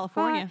been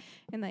California. hot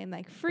and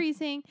then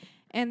freezing.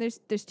 And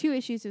there's two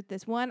issues with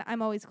this. One,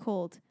 I'm always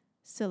cold,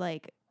 so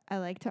I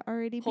like to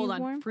already Hold be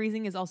on. warm.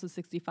 Freezing is also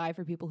 65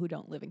 for people who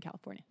don't live in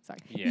California. Sorry.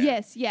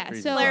 Yes, yeah.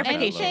 Freezing So is kinda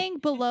anything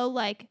below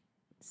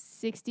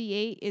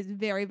 68 is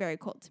very, very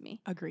cold to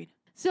me. Agreed.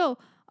 So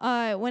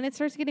when it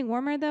starts getting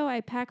warmer, though,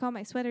 I pack all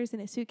my sweaters in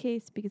a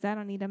suitcase because I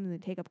don't need them to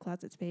take up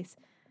closet space.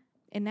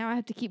 And now I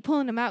have to keep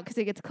pulling them out because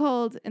it gets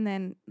cold. And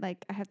then, I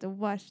have to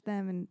wash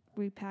them and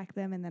repack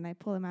them. And then I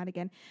pull them out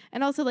again.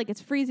 And also,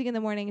 it's freezing in the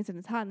mornings and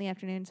it's hot in the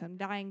afternoon. So I'm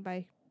dying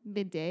by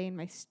midday in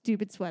my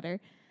stupid sweater.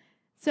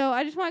 So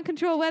I just want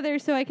control weather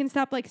so I can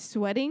stop,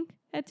 sweating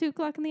at 2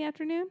 o'clock in the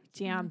afternoon.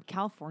 Damn,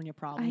 California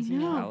problems. I you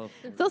know.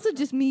 It's also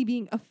just me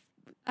being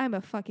I'm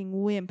a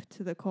fucking wimp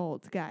to the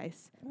cold,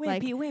 guys.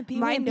 Wimpy,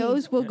 My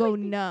nose will go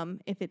numb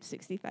if it's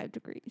 65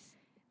 degrees.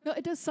 No,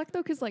 it does suck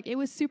though, because it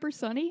was super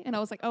sunny, and I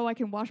was like, "Oh, I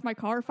can wash my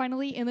car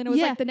finally." And then it was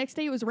the next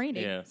day it was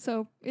raining. Yeah.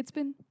 So it's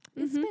been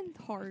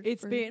hard.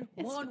 It's for- been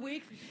 1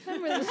 week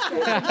I'm really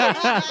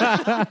stressed.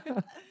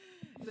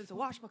 since I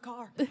washed my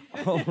car.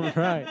 All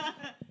right.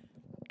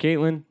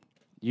 Caitlin,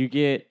 you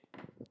get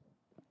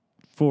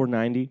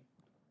 490.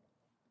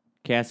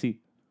 Cassie,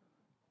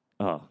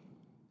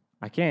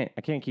 I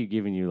can't keep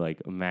giving you a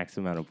max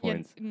amount of Yeah,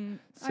 points.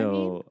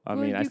 well, I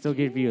you still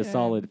give you a can.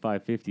 solid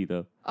 550 though.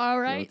 All So I'll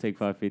right. take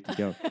 550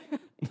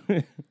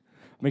 down.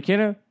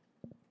 McKenna,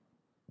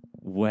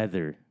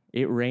 weather.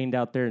 It rained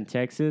out there in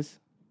Texas.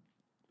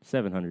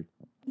 700.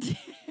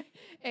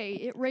 Hey,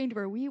 it rained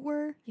where we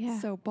were. Yeah.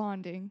 So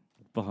bonding.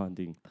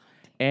 Bonding.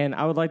 And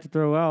I would like to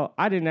throw out,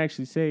 I didn't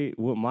actually say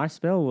what my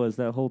spell was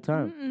that whole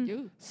time.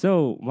 Mm-mm.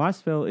 So my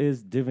spell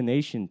is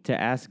divination, to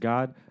ask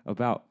God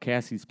about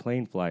Cassie's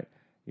plane flight.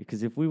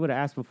 Because if we would have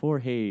asked before,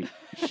 hey,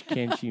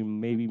 can she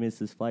maybe miss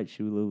this flight?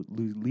 Should we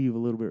leave a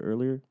little bit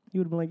earlier? You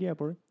would have been like, yeah,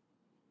 bro.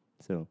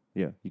 So,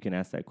 yeah, you can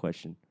ask that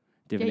question.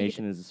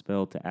 Divination is a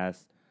spell to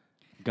ask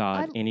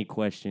God any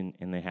question,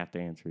 and they have to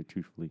answer it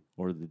truthfully,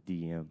 or the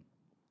DM.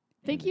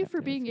 Thank you for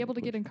being able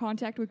to get in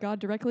contact with God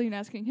directly and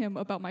asking him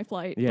about my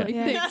flight. Yeah.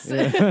 Thanks.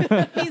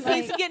 Yeah.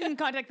 He's getting in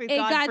contact with Hey,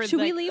 God. God, for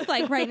should we leave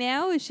right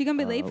now? Is she going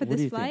to be late for what do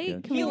this you think, flight?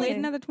 God? Can we Healing. wait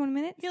another 20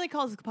 minutes? He only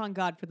calls upon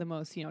God for the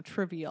most,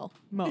 trivial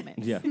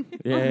moments. Yeah.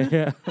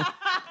 Yeah.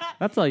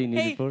 That's all you need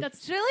Hey, it for.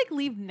 should I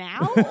leave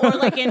now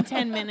or in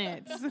 10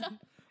 minutes?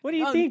 What do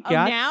you oh, think, oh,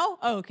 God? now?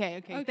 Oh, okay.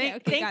 Okay,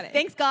 Thanks, got it.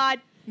 Thanks,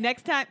 God.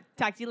 Next time.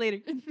 Talk to you later.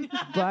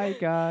 Bye,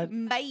 God.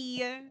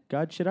 Bye.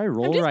 God, should I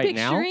roll I'm just right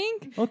now?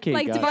 picturing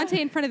Okay, God. Devontae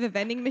in front of a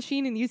vending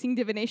machine and using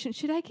divination.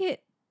 Should I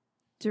get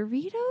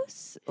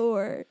Doritos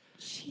or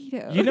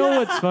Cheetos? You know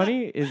what's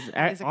funny is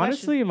There's a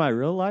honestly in my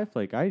real life,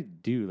 I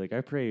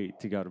pray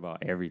to God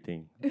about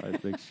everything,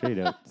 straight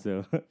up.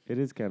 So it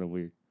is kind of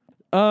weird.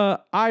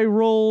 I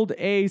rolled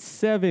a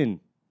 7.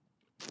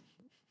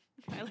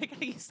 I like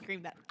how you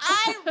screamed that.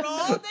 I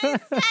rolled a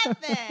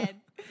 7.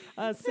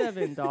 A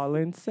 7,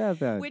 darling,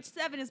 7. Which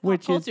 7 is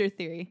Which pop is- culture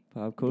theory?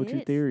 Pop culture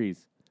It.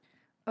 theories.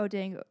 Oh,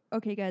 dang.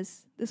 Okay,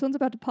 guys. This one's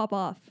about to pop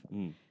off.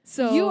 Mm.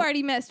 So You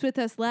already messed with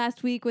us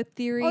last week with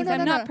theories. Oh, no, I'm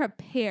no, not no.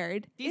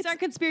 prepared. These aren't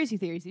conspiracy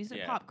theories. These are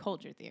Yeah. pop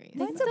culture theories.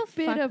 Mine's Still a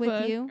bit fuck of with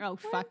a- you. Oh,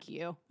 fuck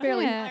you.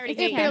 barely, Yeah, already it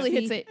hate barely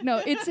Cassie. hits it.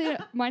 No,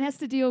 mine has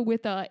to deal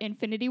with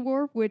Infinity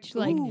War, which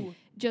Ooh.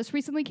 just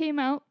recently came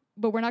out,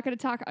 but we're not going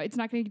to talk. It's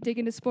not going to dig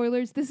into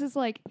spoilers. This is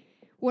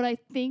what I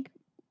think.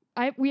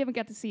 We haven't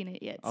got to see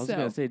it yet. I was so.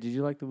 gonna say, did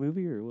you like the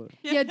movie or what?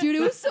 Yeah, dude,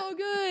 it was so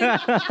good.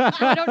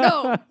 I don't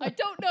know.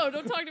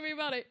 Don't talk to me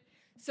about it.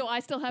 So I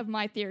still have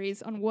my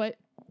theories on what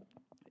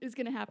is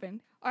going to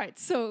happen. All right,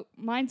 so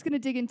mine's going to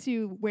dig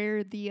into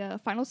where the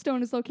final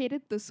stone is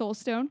located, the Soul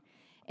Stone.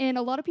 And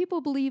a lot of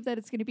people believe that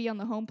it's going to be on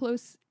the home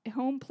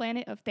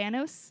planet of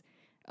Thanos,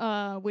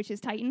 which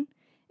is Titan.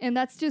 And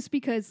that's just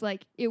because,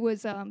 it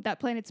was, that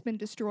planet's been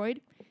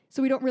destroyed.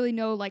 So we don't really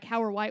know,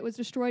 how or why it was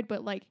destroyed,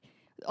 but,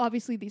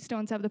 obviously these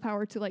stones have the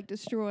power to,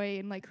 destroy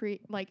and,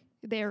 create,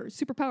 they're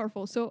super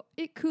powerful. So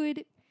it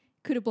could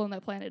have blown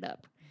that planet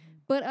up.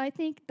 But I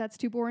think that's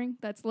too boring.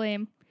 That's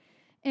lame.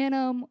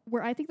 And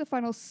where I think the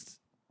final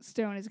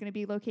stone is going to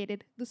be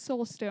located, the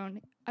Soul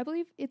Stone, I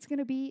believe it's going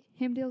to be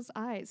Heimdall's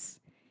eyes.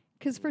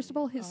 Because first of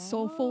all, his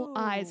soulful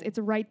eyes, it's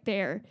right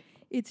there.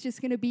 It's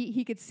just going to be,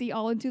 he could see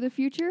all into the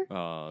future.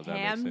 Oh, that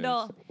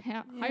Heimdall.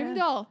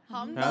 Heimdall.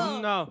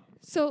 No.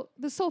 So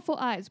the soulful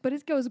eyes, but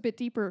it goes a bit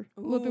deeper,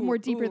 a little bit more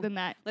deeper than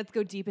that. Let's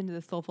go deep into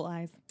the soulful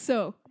eyes.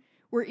 So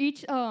where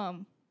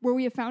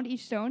we have found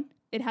each stone,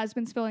 it has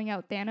been spelling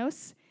out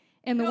Thanos.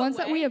 And the No ones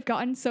that we way. have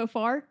gotten so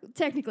far,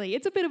 technically,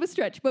 it's a bit of a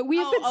stretch, but we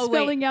have been wait.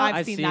 spelling out.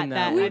 I've seen that.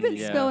 that We've one, been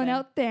yeah. spelling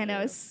out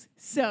Thanos.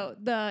 So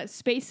the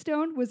Space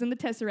Stone was in the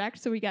Tesseract,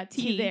 so we got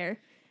T T. there.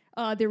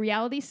 The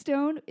Reality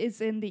Stone is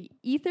in the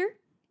Ether,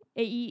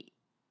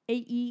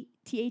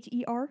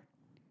 AETHER.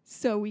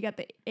 So we got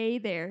the A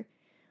there.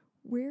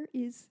 Where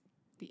is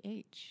The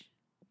H.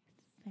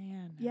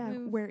 fan. Yeah,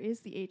 Move. where is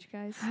the H,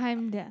 guys?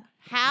 Heimdall.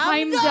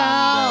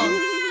 Heimdall.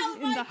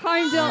 In the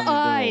Heimdall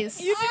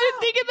eyes. You didn't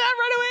think of that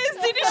right away. As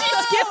soon as she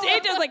skipped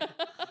H, I was like,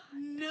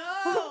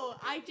 no,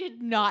 I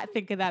did not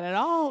think of that at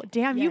all.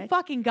 Damn, you Yeah.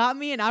 fucking got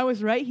me, and I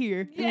was right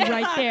here.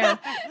 Right there.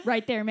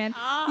 Right there, man.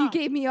 You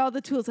gave me all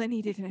the tools I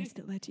needed, and I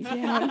still let you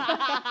down.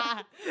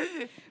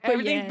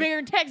 Everything's yeah. bigger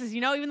in Texas,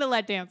 even the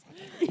letdowns.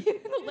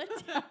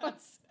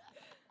 Letdowns.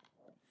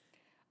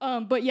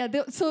 But yeah,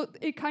 so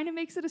it kind of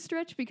makes it a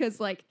stretch because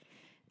like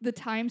the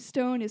time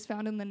stone is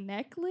found in the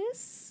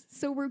necklace.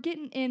 So we're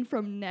getting in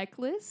from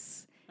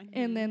necklace.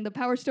 And then the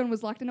power stone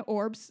was locked into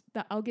orbs.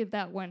 I'll give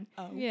that one.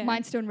 Oh. Yeah.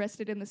 Mind stone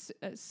rested in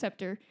the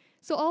scepter.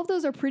 So all of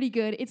those are pretty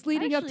good. It's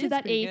leading up Actually to is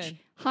that pretty H. good.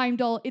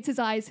 Heimdall. It's his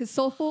eyes, his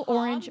soulful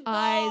orange Heimdall.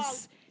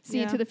 eyes. See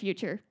Yeah. into the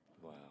future.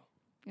 Wow.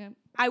 Yep.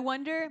 I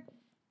wonder,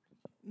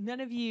 none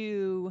of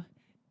you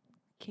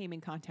came in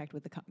contact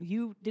with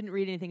you didn't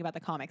read anything about the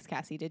comics,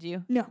 Cassie, did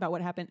you? No. About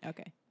what happened?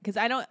 Okay. Because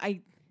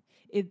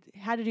it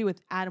had to do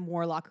with Adam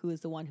Warlock, who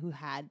is the one who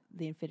had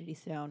the Infinity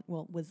Stone,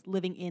 was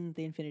living in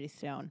the Infinity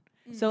Stone.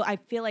 So I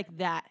feel like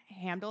that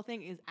Heimdall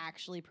thing is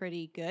actually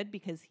pretty good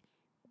because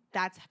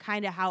that's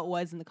kind of how it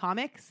was in the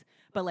comics,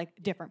 but like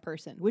different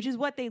person, which is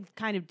what they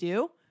kind of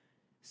do.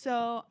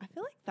 So I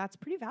feel like that's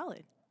pretty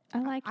valid. I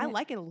like I it.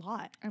 like it a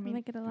lot. I I mean,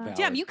 like it a lot. Valid.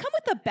 Damn, you come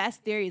with the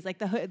best theories, like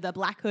the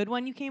Black Hood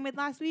one you came with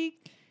last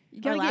week.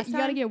 you gotta last get you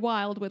gotta time? get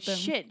wild with them.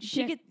 Shit,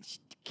 You can't-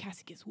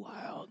 Cassie gets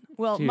wild.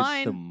 Well, Dude,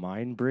 mine. the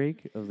mind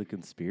break of the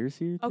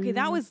conspiracy. Okay, theory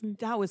that last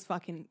was week?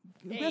 fucking.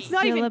 Hey. Let's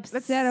not Still even.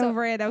 upset Let's,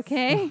 over it,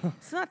 okay?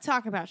 let's not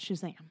talk about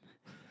Shazam.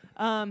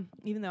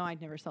 Even though I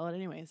never saw it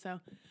anyway.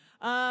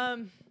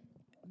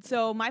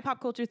 So my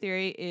pop culture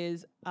theory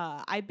is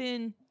I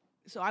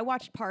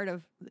watched part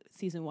of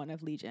season 1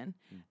 of Legion,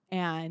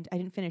 and I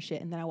didn't finish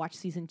it, and then I watched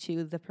season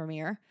 2, the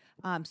premiere.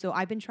 So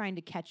I've been trying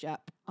to catch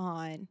up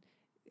on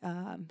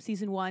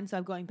season 1, so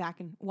I'm going back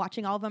and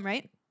watching all of them,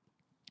 right?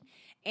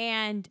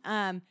 And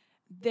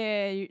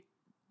the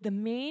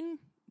main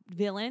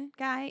villain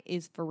guy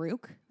is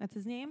Farouk. That's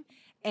his name.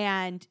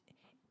 And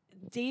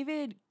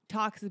David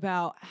talks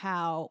about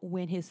how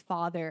when his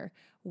father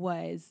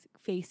was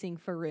facing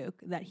Farouk,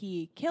 that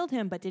he killed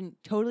him but didn't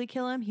totally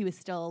kill him. He was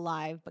still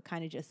alive, but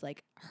kind of just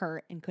like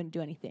hurt and couldn't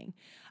do anything.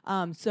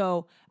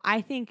 So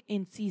I think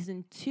in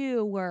season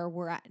 2, where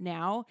we're at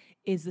now,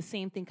 is the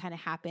same thing kind of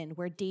happened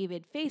where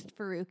David faced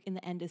Farouk in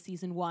the end of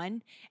season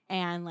 1,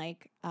 and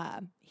like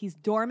he's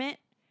dormant,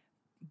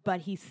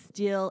 but he's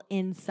still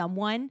in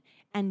someone,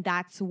 and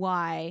that's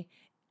why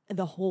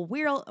the whole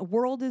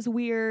world is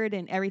weird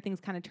and everything's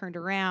kind of turned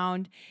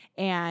around.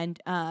 And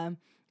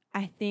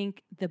I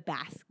think the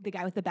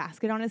guy with the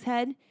basket on his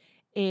head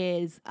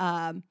is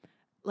Farouk,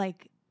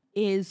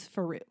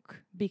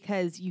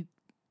 because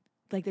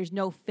there's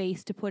no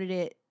face to put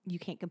it. You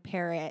can't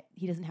compare it.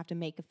 He doesn't have to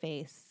make a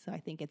face. So I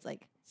think it's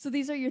like. So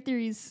these are your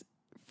theories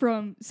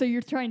so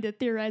you're trying to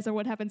theorize on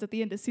what happens at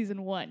the end of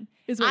season 1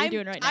 is what you're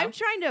doing right now. I'm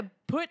trying to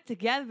put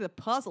together the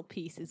puzzle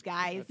pieces,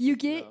 guys. you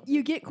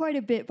get quite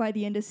a bit by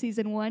the end of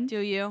season 1. Do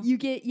you? You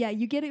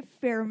get a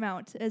fair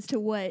amount as to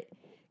what,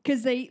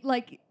 because they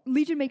like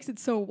Legion makes it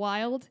so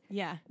wild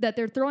Yeah. that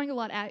they're throwing a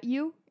lot at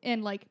you,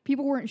 and like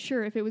people weren't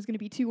sure if it was going to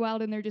be too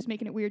wild, and they're just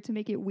making it weird to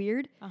make it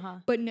weird. Uh-huh.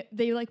 But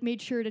they like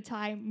made sure to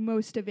tie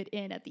most of it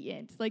in at the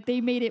end. Like they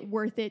made it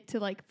worth it to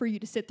like for you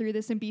to sit through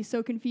this and be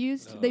so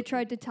confused. They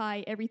tried to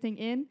tie everything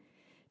in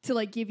to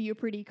like give you a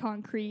pretty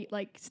concrete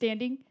like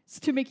standing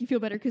to make you feel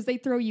better, because they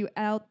throw you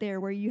out there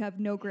where you have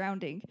no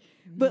grounding.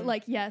 But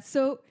like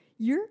so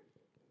you're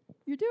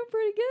doing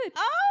pretty good.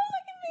 Oh,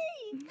 look at me!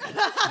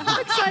 I'm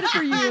excited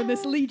for you in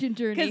this Legion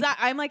journey. Because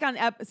I'm like on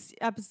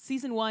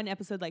season 1,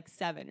 episode like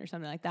 7 or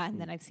something like that,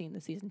 and then I've seen the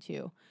season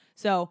 2.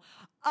 So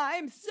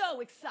I'm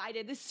so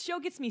excited. This show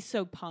gets me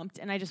so pumped,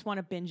 and I just want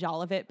to binge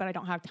all of it, but I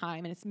don't have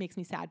time, and it makes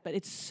me sad. But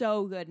it's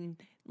so good and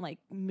like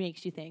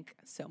makes you think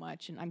so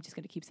much, and I'm just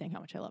gonna keep saying how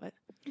much I love it.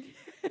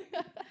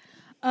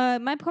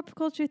 My pop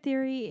culture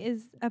theory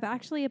is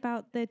actually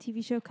about the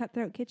TV show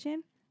Cutthroat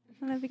Kitchen. I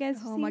don't know if you guys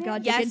have Oh seen my it.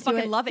 God, Yes, into fucking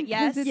it. love it.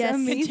 Yes, It's Yes.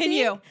 amazing.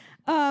 Continue.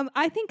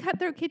 I think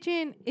Cutthroat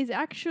Kitchen is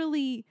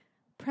actually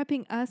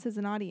prepping us as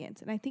an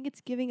audience, and I think it's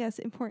giving us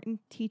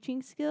important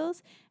teaching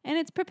skills, and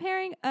it's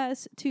preparing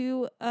us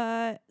to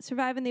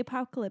survive in the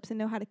apocalypse and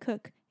know how to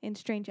cook in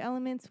strange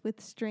elements with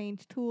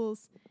strange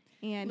tools,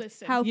 and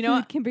Listen, how you know food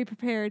what? can be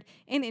prepared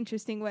in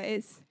interesting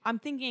ways. I'm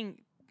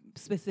thinking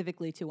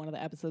specifically to one of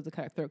the episodes of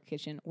Cutthroat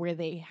Kitchen where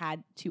they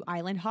had to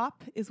island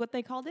hop, is what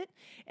they called it,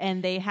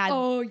 and they had.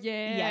 oh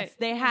yeah. Yes,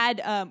 they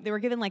had. They were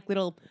given like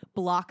little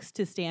blocks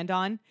to stand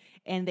on,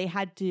 and they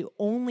had to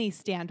only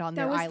stand on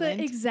That their was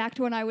island. the exact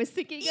one I was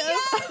thinking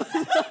of.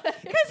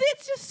 Because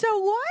it's just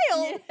so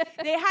wild.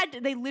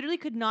 They literally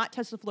could not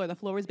touch the floor. The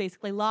floor was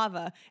basically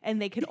lava,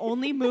 and they could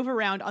only move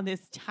around on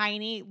this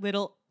tiny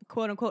little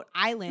quote unquote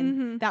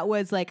island that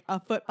was like a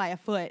foot by a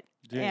foot,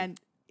 Dang. and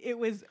it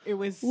was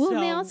Well, so.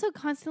 and they also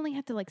constantly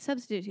have to like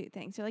substitute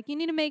things. They're like, you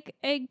need to make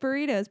egg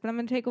burritos, but I'm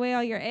going to take away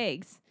all your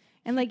eggs.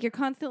 and like you're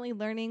constantly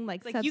learning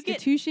like Like, you get-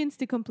 substitutions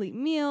to complete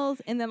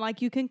meals, and then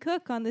like you can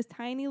cook on this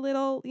tiny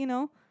little,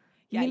 Yeah,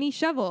 mini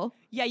shovel.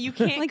 Yeah, you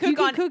can't Like cook you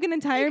can on. cook an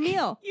entire you can't-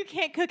 meal. You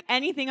can't cook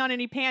anything on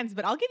any pans,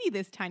 but I'll give you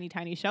this tiny,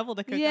 tiny shovel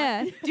to cook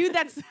Yeah. on. Dude,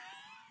 that's.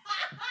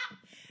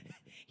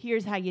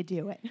 Here's how you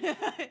do it.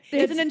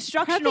 It's an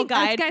instructional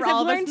guide guys, for I've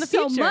all of us learned in the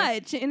so future.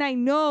 much, and I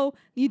know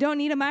you don't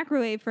need a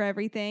microwave for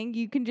everything.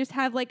 You can just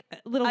have like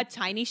A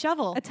tiny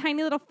shovel. a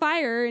tiny little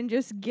fire and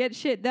just get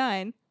shit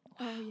done.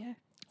 Oh yeah,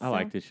 I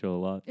like this show a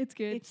lot. it's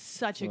good. It's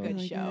such a Oh, good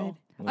really show.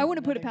 I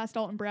wouldn't put it past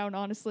Alton Brown,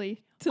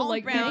 honestly, to Alton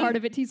like be Brown? part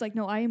of it. He's like,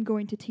 no, I am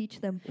going to teach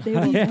them. They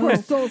Yeah. will These poor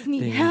grow. souls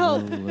need They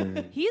help. will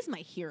learn. He is my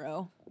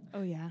hero.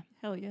 Oh yeah,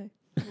 Hell yeah.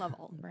 love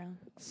Alton Brown.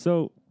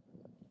 So,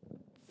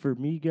 for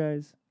me,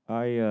 guys,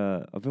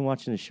 I've been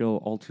watching the show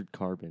Altered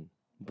Carbon,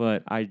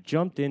 but I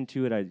jumped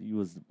into it. I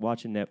was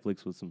watching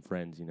Netflix with some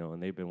friends, and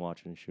they've been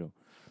watching the show,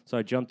 so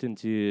I jumped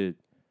into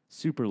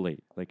super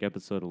late, like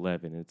episode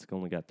 11. It's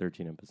only got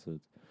 13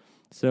 episodes,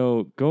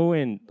 so go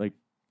in like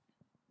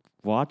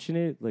watching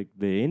it, like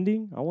the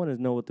ending. I want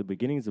to know what the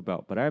beginning's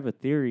about, but I have a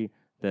theory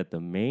that the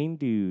main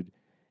dude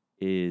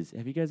is.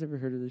 Have you guys ever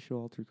heard of the show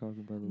Altered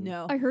Carbon? By the way,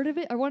 No. I heard of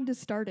it. I wanted to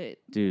start it.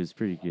 dude, it's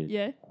pretty good.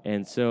 Yeah.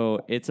 And so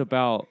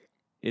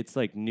it's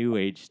like new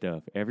age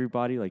stuff.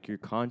 Everybody, like your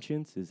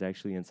conscience is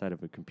actually inside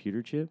of a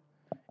computer chip,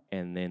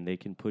 and then they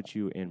can put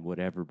you in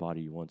whatever body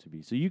you want to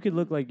be. So you could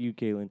look like you,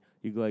 Kaylin,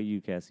 you could look like you,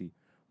 Cassie,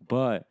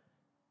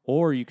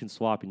 or you can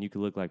swap and you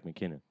could look like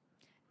McKenna.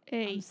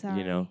 Hey, I'm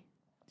sorry.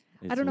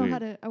 I don't know how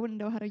to. I wouldn't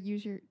know how to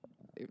use your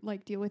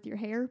deal with your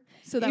hair.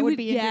 So that It would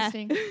be yeah.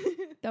 interesting.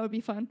 That would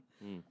be fun.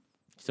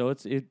 So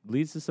it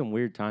leads to some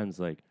weird times.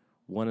 Like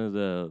one of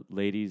the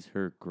ladies,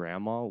 her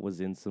grandma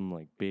was in some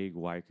like big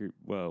white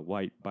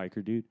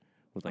biker dude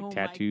with like Oh my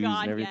tattoos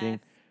God, and everything. yes.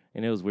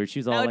 And it was weird. She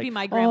was That all would like, be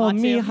my grandma, "Oh, too."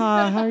 mija,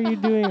 how are you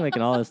doing?" Like,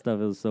 and all that stuff.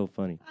 It was so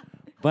funny.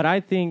 But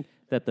I think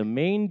that the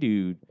main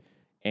dude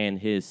and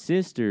his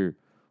sister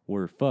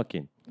were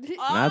fucking. And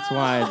that's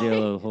why I did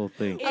the whole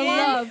thing.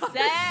 I love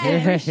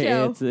every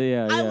show. It's,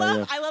 yeah, I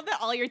yeah. love that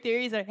all your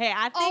theories are. Hey,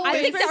 I think I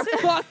think this they're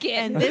person fucking.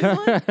 and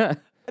this one,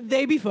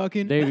 they be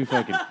fucking. They be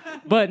fucking.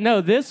 But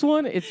no, this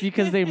one, it's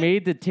because they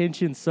made the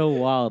tension so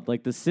wild.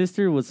 Like the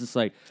sister was just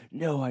like,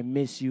 "No, I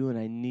miss you and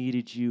I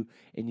needed you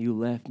and you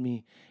left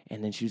me."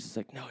 And then she was just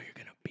like, "No, you're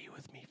going to be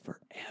with me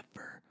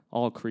forever."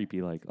 All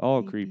creepy, like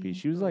all creepy.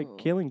 She was like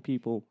killing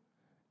people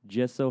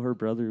just so her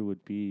brother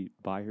would be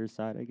by her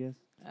side, I guess.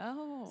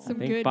 Oh. I Some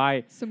think good,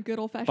 by some good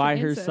old fashioned by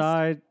her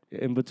side,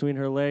 in between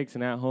her legs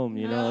and at home,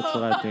 that's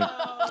what I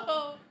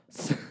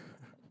think.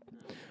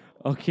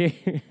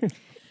 Okay.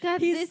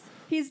 God, He's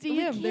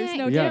DM. There's can't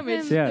no give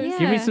damage. him- Yeah, There's-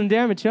 give me some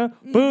damage, huh?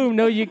 Boom!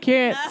 No, you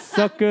can't,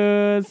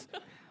 suckers.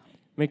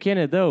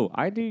 McKenna, though,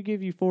 I do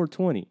give you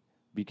 420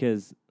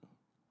 because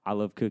I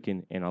love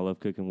cooking and I love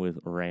cooking with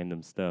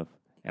random stuff,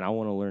 and I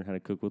want to learn how to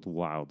cook with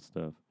wild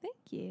stuff. Thank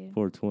you.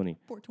 420.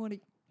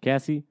 420.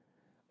 Cassie,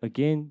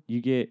 again,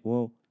 you get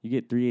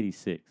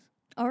 386.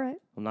 All right.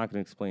 I'm not going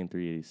to explain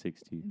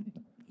 386 to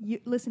you.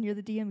 Listen, you're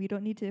the DM. You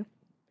don't need to.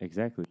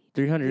 Exactly.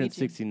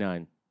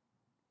 369.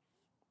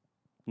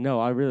 No,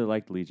 I really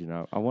liked Legion.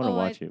 I want to Oh,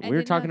 watch it. I We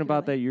were did talking not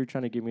about really. that. You were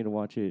trying to get me to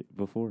watch it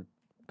before,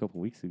 a couple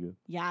weeks ago.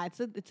 Yeah, it's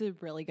a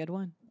really good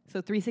one.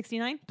 So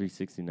 369.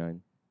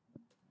 369.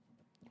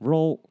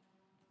 Roll.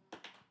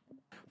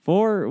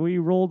 4. We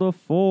rolled a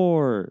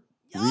 4.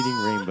 Reading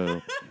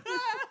Rainbow.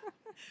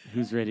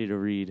 Who's ready to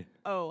read?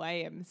 Oh, I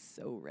am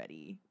so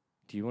ready.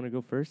 Do you want to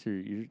go first, or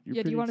you're Yeah, do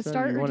pretty you wanna excited?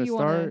 start, or wanna do you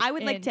wanna- start? I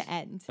would like to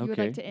End. end. You would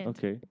okay. like to end.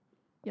 Okay.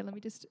 Yeah, let me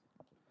just.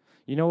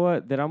 You know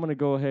what? Then I'm gonna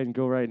go ahead and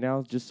go right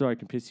now, just so I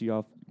can piss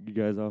you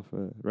guys off,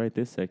 right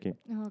this second.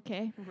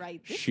 Okay.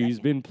 Right. this She's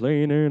second. been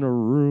playing in a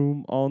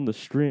room on the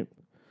Strip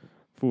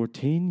for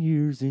 10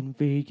 years in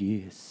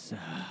Vegas.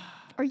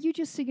 Are you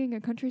just singing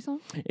a country song?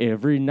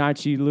 Every night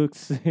she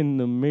looks in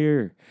the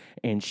mirror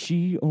and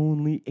she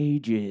only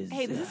ages.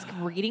 Hey, this is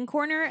reading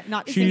corner,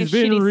 not to sing a She's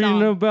been shitty reading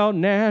song. about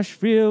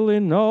Nashville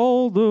and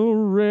all the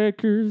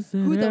records that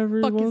Who the fuck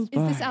everyone's is this?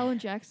 buying. Alan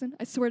Jackson?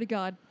 I swear to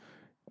God.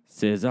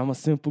 Says I'm a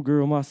simple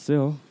girl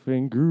myself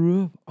and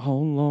grew up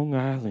on Long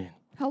Island.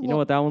 How You know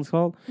what that one's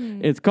called? Hmm.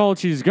 It's called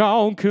She's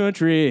Gone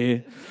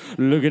Country.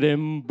 Look at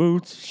them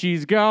boots.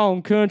 She's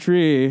gone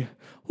country.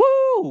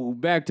 Woo!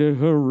 Back to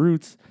her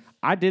roots.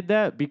 I did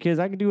that because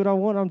I can do what I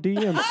want on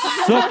DM.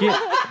 Suck it.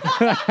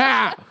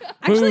 I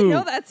actually Boom.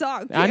 know that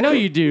song. I know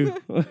you do.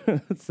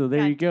 So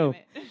there God you go.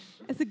 damn it.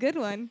 It's a good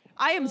one.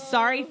 I am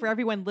sorry for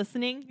everyone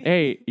listening.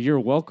 Hey, you're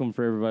welcome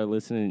for everybody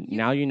listening.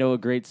 Now you know a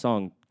great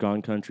song,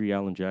 Gone Country,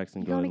 Alan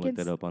Jackson. Go Going ahead and look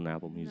against that up on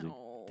Apple Music.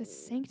 No. The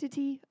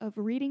sanctity of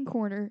reading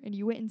corner, and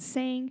you went and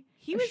sang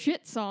He a was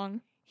shit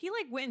song. He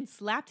like went and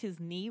slapped his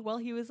knee while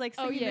he was like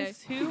Oh singing yeah. this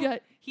too. You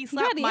got- He He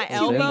slapped got my into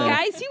elbow. it, elbow.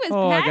 guys. He was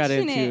Oh, I got passionate.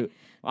 into it.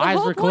 The Eyes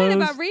whole were point closed.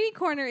 about Reading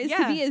Corner is Yeah.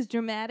 to be as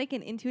dramatic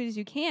and into it as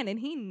you can, and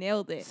he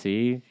nailed it.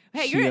 See?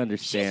 Hey, she she's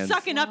understands.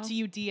 sucking up Wow. to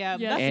you, DM.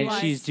 Yeah. That's And why.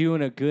 she's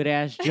doing a good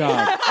ass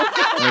job.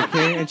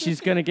 Okay? And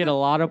she's going to get a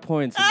lot of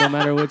points no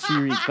matter what she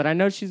reads. But I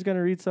know she's going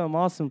to read something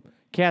awesome.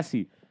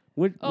 Cassie,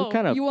 What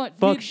kind of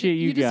fuck shit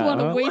you just got? want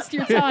to huh? waste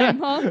your time,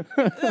 huh?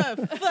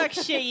 Fuck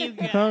shit you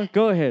got. Huh?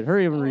 Go ahead,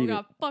 hurry up and read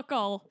God, fuck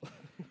all.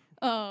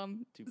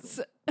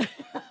 So-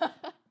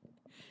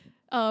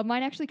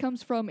 mine actually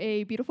comes from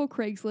a beautiful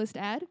Craigslist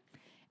ad,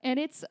 and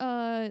it's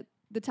the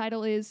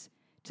title is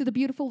 "To the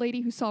Beautiful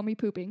Lady Who Saw Me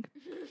Pooping."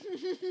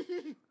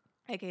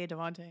 AKA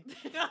Devontae.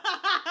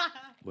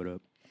 What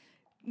up?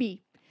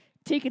 Me,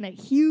 taking a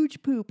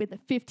huge poop in the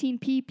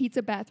 15p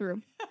pizza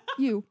bathroom.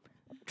 You,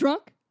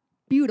 drunk,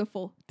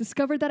 beautiful,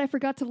 discovered that I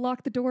forgot to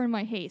lock the door in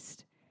my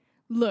haste.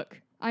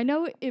 Look, I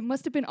know it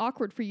must have been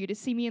awkward for you to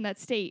see me in that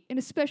state, and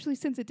especially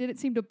since it didn't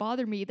seem to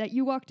bother me that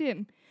you walked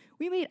in.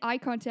 We made eye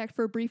contact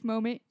for a brief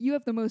moment. You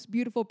have the most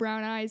beautiful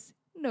brown eyes.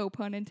 No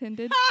pun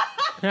intended.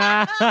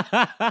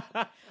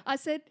 I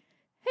said,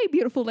 "Hey,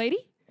 beautiful lady,"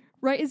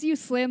 right as you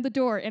slammed the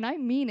door, and I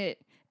mean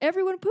it.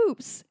 Everyone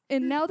poops,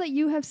 and now that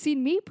you have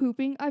seen me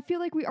pooping, I feel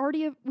like we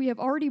have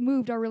already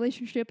moved our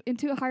relationship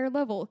into a higher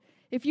level.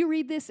 If you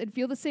read this and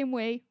feel the same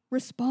way,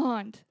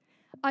 respond.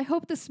 I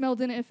hope the smell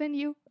didn't offend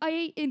you. I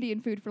ate Indian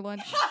food for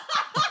lunch.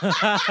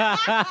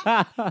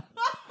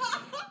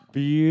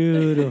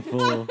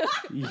 Beautiful.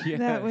 Yes.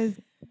 That was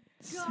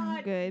so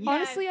God, good. yes.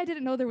 Honestly, I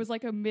didn't know there was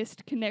like a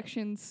missed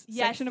connections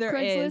Yes, section of there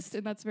Craigslist, is.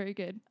 and that's very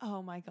good.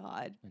 Oh my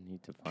God. I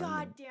need to find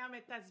God that. damn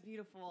it, that's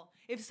beautiful.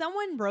 If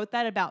someone wrote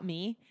that about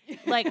me,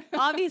 like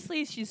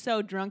obviously she's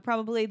so drunk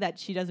probably that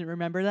she doesn't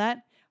remember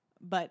that,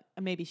 but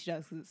maybe she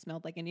does because it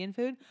smelled like Indian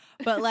food.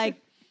 But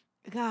like,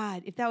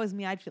 God, if that was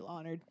me, I'd feel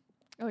honored.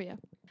 Oh yeah.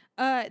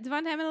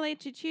 Devontae, I'm gonna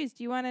let you choose.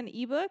 Do you want an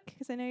ebook?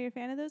 Because I know you're a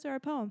fan of those, or a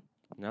poem?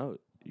 No,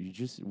 you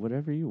just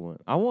whatever you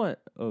want. I want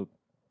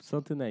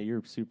something that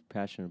you're super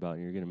passionate about,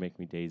 and you're gonna make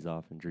me days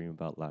off and dream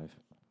about life.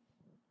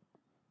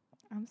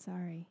 I'm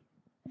sorry.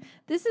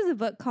 This is a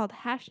book called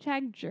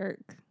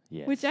 #Jerk,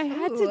 Yes. which I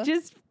had Ooh. to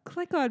just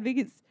click on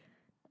because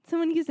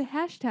someone used a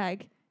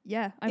hashtag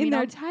Yeah. I in mean,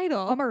 their I'm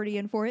title. I'm already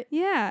in for it.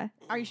 Yeah.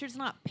 Are you sure it's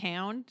not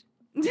pound?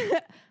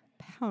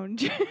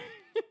 Pound.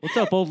 What's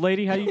up, old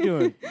lady? How you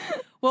doing?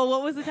 Well,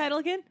 what was the title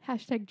again?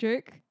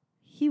 #Jerk.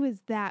 He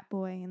was that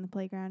boy in the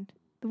playground.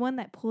 The one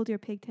that pulled your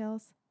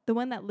pigtails. The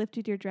one that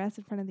lifted your dress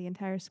in front of the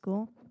entire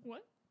school.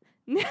 What?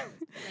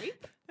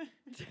 Rape?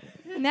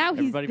 Now he's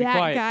Everybody be that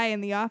quiet. guy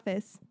in the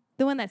office.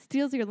 The one that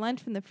steals your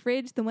lunch from the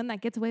fridge. The one that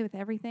gets away with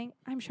everything.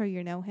 I'm sure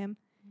you know him.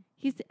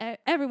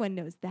 Everyone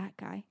knows that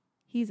guy.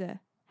 He's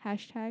a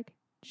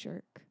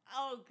 #jerk.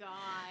 Oh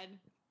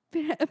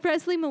God.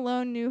 Presley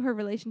Malone knew her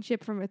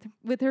relationship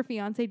with her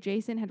fiance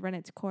Jason had run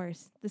its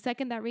course. The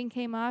second that ring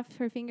came off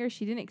her finger,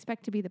 she didn't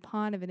expect to be the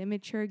pawn of an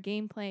immature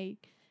gameplay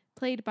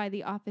played by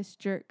the office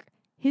jerk.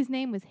 His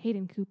name was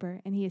Hayden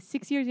Cooper, and he is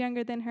 6 years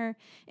younger than her,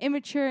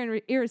 immature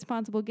and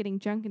irresponsible, getting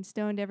drunk and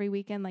stoned every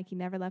weekend like he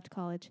never left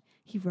college.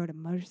 He rode a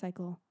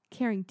motorcycle,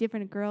 carrying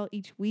different girl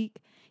each week.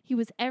 He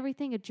was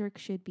everything a jerk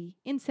should be: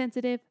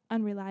 insensitive,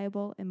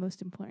 unreliable, and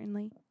most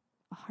importantly,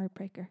 a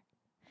heartbreaker.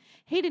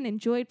 Hayden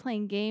enjoyed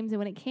playing games, and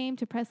when it came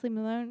to Presley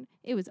Malone,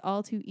 it was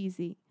all too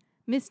easy.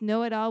 Miss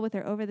Know-It-All with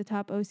her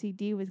over-the-top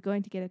OCD was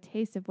going to get a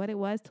taste of what it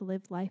was to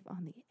live life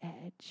on the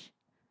edge.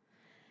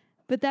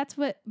 But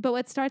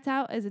what starts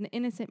out as an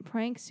innocent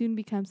prank soon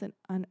becomes an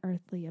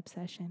unearthly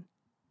obsession.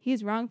 He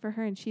is wrong for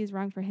her and she is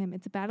wrong for him.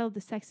 It's a battle of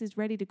the sexes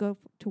ready to go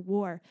to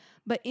war.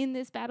 But in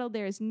this battle,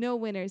 there is no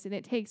winners, and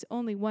it takes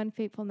only one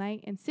fateful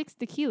night and 6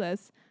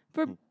 tequilas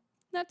for...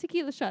 Not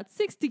tequila shots,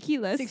 6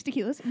 tequilas. 6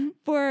 tequilas. Mm-hmm.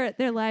 For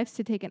their lives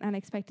to take an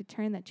unexpected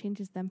turn that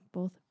changes them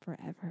both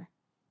forever.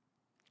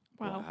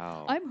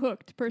 Wow. I'm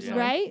hooked, personally.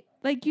 Right?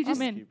 Like, you I'm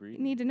just in. Keep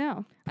reading. need to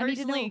know. I need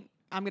to know. Personally,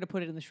 I'm gonna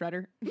put it in the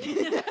shredder.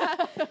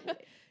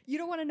 You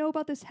don't want to know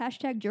about this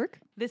 #jerk?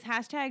 This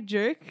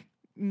 #jerk?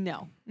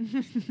 No.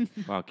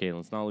 Wow,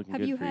 Caitlin, it's not looking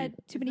Have good you for had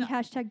too many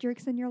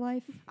 #jerks in your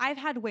life? I've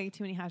had way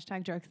too many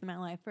 #jerks in my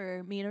life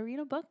for me to read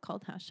a book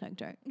called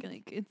 #jerk.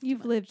 Like it's too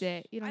You've lived much.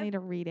 it. You don't I've- need to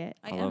read it.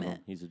 I I am love it. him.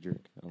 He's a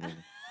jerk. I love him.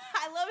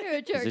 I love You're a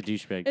it. jerk. He's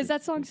a douchebag. Is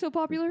that song so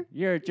popular?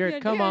 You're a jerk.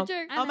 You're- Come You're a on.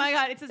 jerk. Oh my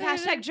God! It says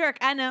 #jerk.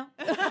 I know.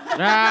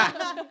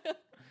 Ah.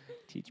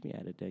 Teach me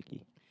how to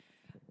ducky.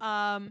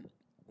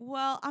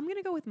 Well, I'm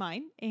gonna go with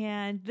mine,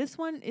 and this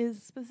one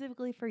is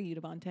specifically for you,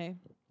 Devontae.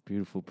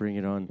 Beautiful. Bring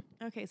it on.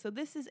 Okay, so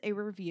this is a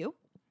review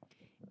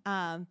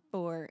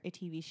for a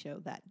TV show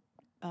that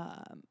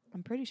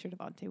I'm pretty sure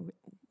Devontae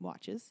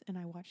watches, and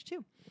I watch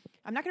too.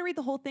 I'm not going to read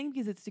the whole thing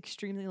because it's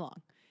extremely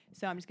long,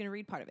 so I'm just going to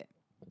read part of it.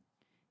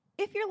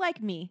 If you're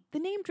like me, the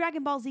name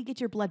Dragon Ball Z gets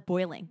your blood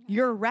boiling,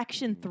 your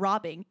erection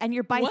throbbing, and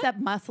your bicep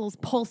muscles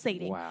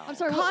pulsating. Wow. I'm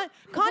sorry.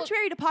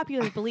 Contrary to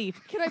popular belief,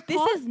 Can I this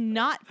pause? is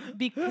not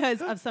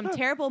because of some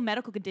terrible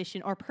medical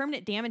condition or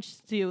permanent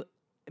damage to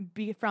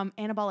be from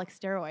anabolic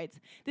steroids.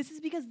 This is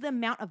because the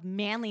amount of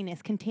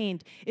manliness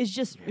contained is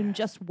just in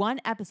just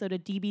one episode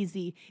of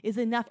DBZ is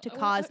enough to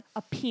cause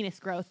a penis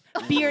growth,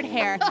 beard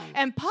hair,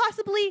 and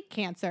possibly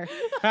cancer.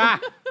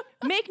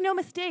 Make no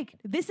mistake,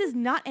 this is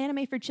not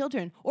anime for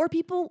children or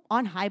people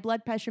on high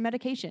blood pressure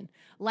medication.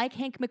 Like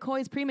Hank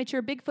McCoy's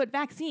premature Bigfoot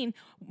vaccine,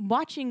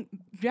 watching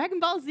Dragon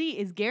Ball Z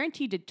is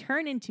guaranteed to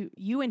turn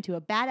you into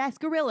a badass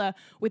gorilla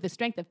with the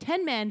strength of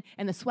 10 men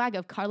and the swag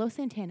of Carlos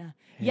Santana.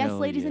 Yes, Hell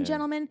ladies and yeah.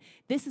 gentlemen,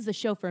 this is a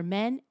show for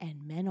men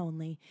and men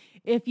only.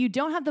 If you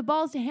don't have the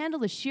balls to handle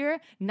the sheer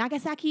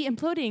Nagasaki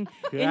imploding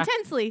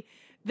intensely,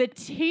 the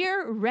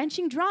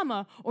tear-wrenching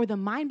drama or the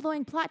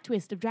mind-blowing plot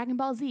twist of Dragon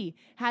Ball Z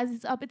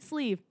has up its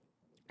sleeve,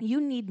 you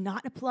need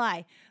not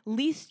apply.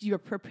 Least you're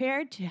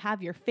prepared to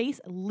have your face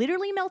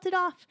literally melted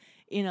off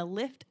in a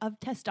lift of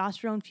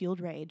testosterone-fueled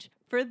rage.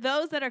 For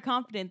those that are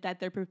confident that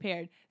they're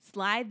prepared,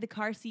 slide the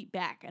car seat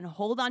back and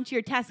hold on to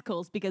your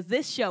testicles because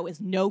this show is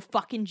no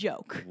fucking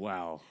joke.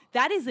 Wow.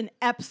 That is an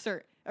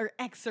excerpt,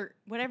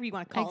 whatever you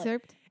want to call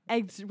Excerpt. it.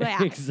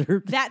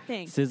 Excerpt. That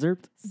thing. Scissored.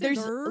 There's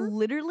Scissor?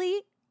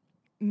 literally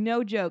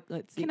no joke.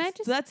 Let's see. Can I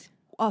just- So that's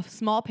a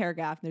small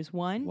paragraph. There's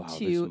one, Wow, there's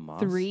two, some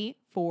moss. 3,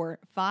 4,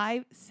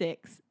 5,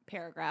 6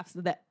 paragraphs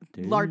that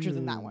larger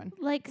than that Damn. one.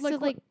 Like, Like so,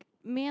 what- like,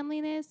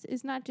 manliness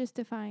is not just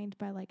defined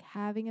by, like,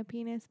 having a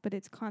penis, but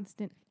it's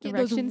constant Yeah,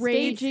 those erection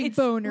raging It's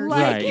boners.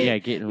 like- Right, yeah,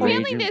 getting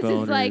raging Manliness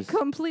boners. is like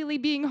completely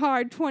being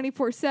hard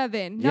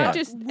 24/7, Yeah. not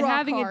just Rock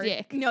having hard. a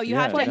dick. No, you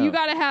Yeah. have But to. No. you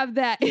gotta have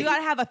that. You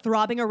gotta have a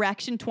throbbing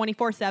erection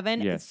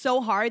 24/7. Yeah. It's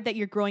so hard that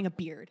you're growing a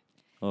beard.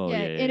 Oh, yeah,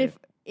 And if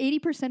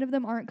 80% of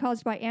them aren't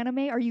caused by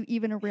anime, are you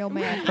even a real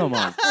man? Come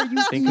on. Are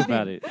you Think even?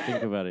 about it.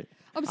 Think about it.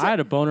 I'm I had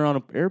a boner on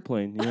an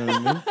airplane. You know what I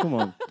mean? Come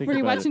on. Think Were you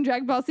about watching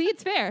Dragon Ball Z?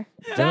 It's fair.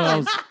 it.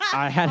 No,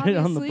 I had it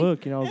on the Obviously.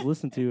 book and I was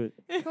listening to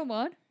it. Come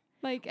on.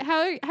 Like,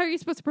 how are you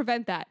supposed to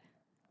prevent that?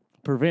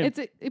 Prevent.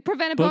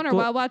 Prevent a Book boner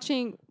cl- while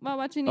watching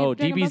Oh,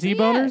 Dragon Ball Z? DBZ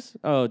boners?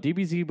 Oh,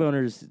 DBZ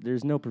boners.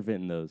 There's no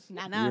preventing those.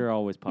 Nah. You're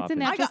always Yeah. It's a popping.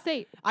 natural got-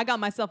 state. I got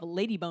myself a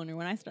lady boner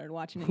when I started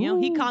watching it. You know,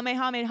 he Ooh.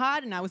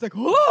 kamehameha and I was like,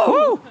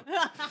 whoa!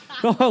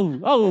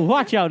 oh,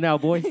 watch out now,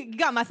 boy.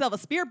 Got myself a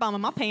spear bomb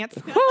in my pants.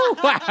 You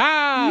guys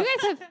have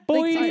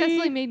Boy. like,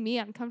 successfully made me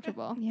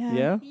uncomfortable. Yeah.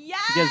 Yeah? Yes!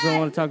 You guys don't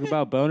want to talk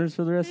about boners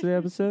for the rest of the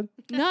episode?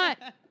 Not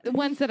the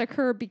ones that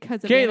occur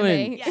because of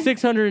Caitlin, anime.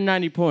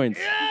 690 points.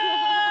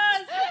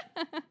 Yes!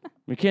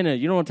 McKenna,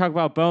 you don't want to talk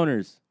about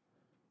boners.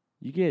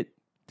 You get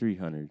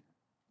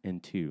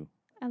 302.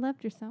 I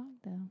loved your song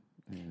though.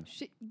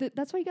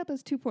 That's why you got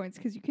those 2 points,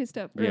 because you kissed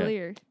up Yeah.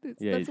 earlier.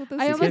 Yeah, That's what those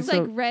I Okay, almost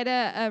so- like read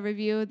a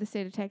review of the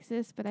state of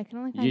Texas, but I can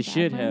only find You bad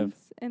should have.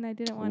 ones, and I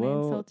didn't want to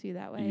Well, insult you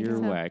that way. You're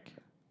so whack.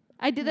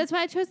 I did. That's why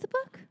I chose the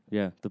book.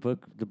 Yeah, the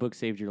book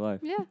saved your life.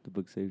 Yeah. The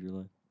book saved your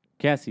life.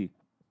 Cassie,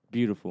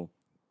 beautiful.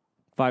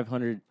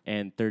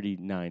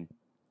 539.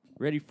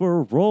 Ready for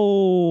a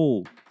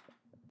roll.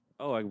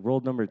 Oh, I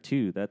rolled number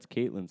 2. That's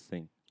Caitlin's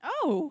thing.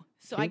 Oh,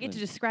 so I get to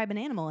Caitlin. describe an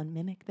animal and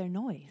mimic their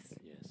noise.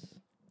 Yes.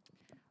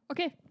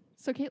 Okay,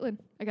 so Caitlin,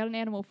 I got an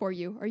animal for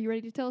you. Are you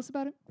ready to tell us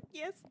about it?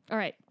 Yes. All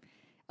right.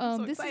 so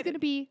This is excited. going to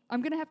be,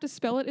 I'm going to have to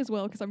spell it as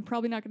well, because I'm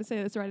probably not going to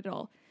say this right at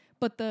all.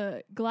 But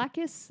the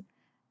Glaucus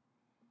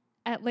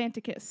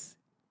atlanticus.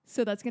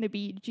 So that's going to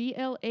be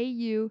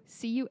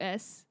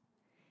GLAUCUS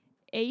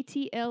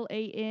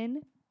ATLANTICUS.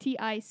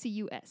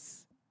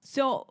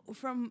 So,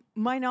 from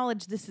my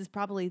knowledge, this is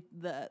probably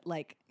the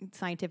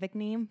scientific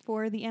name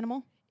for the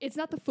animal. It's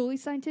not the fully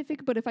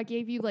scientific, but if I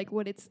gave you like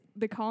what it's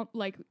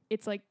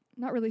it's like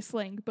not really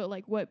slang, but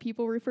like what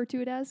people refer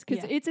to it as,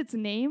 because Yeah. it's its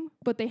name,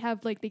 but they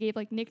gave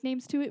like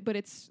nicknames to it, but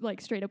it's like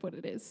straight up what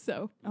it is.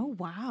 So Oh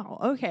wow.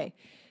 Okay.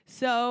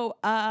 So,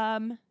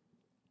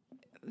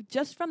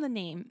 just from the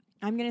name,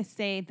 I'm gonna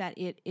say that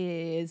it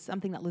is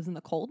something that lives in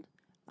the cold.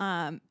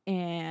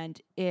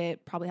 And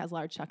it probably has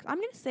large tusks. I'm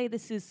gonna say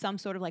this is some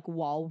sort of like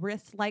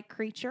walrus-like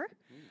creature.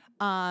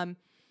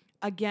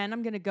 Again,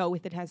 I'm gonna go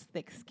with it has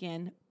thick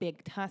skin,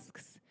 big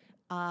tusks,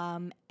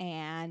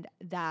 and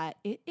that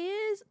it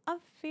is a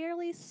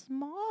fairly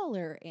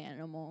smaller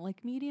animal,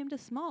 like medium to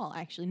small,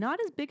 actually, not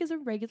as big as a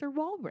regular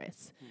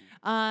walrus.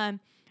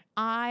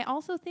 I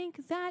also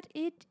think that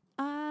it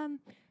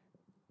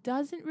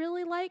doesn't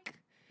really like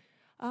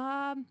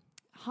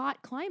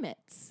hot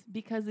climates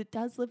because it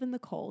does live in the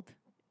cold.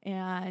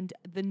 And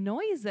the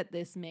noise that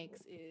this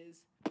makes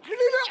is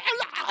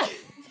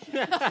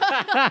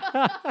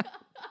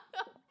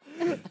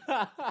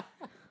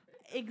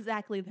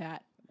exactly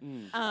that.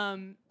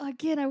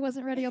 again, I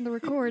wasn't ready on the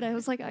record. I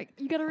was like,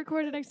 you got to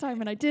record it next time,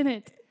 and I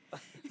didn't.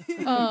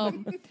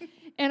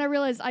 And I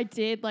realized I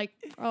did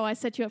I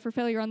set you up for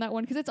failure on that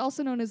one because it's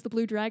also known as the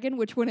Blue Dragon,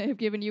 which wouldn't have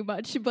given you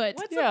much. But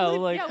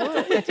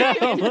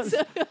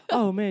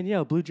Oh man,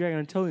 yeah, Blue Dragon.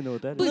 I totally know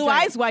what that is. Blue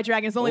Eyes White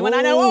Dragon is the only one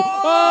I know.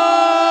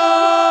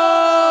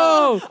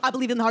 Oh! I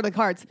believe in the heart of the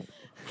cards.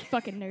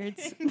 fucking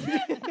nerds.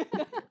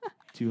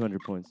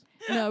 200 points.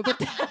 No, but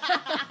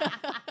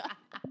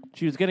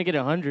She was gonna get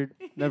 100.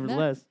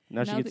 Nevertheless,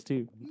 now she Now gets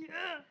 2.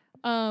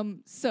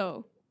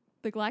 so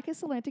the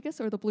Glaucus atlanticus,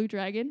 or the Blue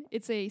Dragon,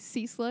 it's a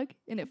sea slug,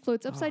 and it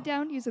floats upside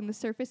down using the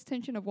surface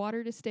tension of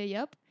water to stay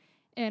up.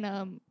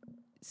 And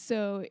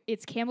so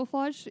it's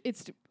camouflage.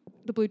 It's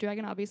the blue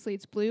dragon, obviously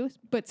it's blue,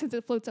 but since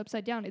it floats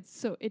upside down, it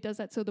does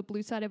that so the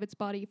blue side of its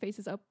body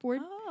faces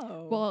upward.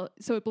 Oh. Well,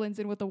 so it blends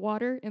in with the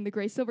water, and the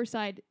gray silver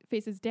side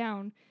faces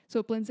down, so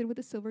it blends in with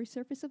the silvery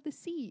surface of the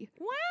sea.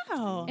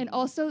 Wow. And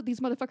also, these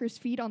motherfuckers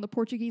feed on the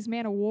Portuguese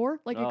man of war,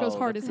 like it goes Oh,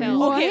 hard that's as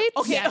hell. Okay,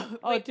 What? okay. Yeah.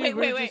 Oh, Wait, dude, wait,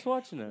 we wait, were wait. just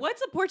watching that.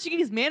 What's a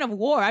Portuguese man of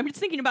war? I'm just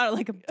thinking about it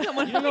like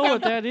someone. You know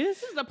what that is?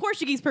 This is a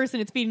Portuguese person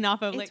it's feeding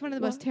off of. It's like, one of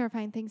the most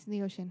terrifying things in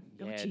the ocean.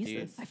 Oh, Yeah,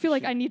 Jesus. I feel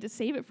like I need to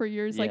save it for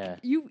yours. Yeah. Like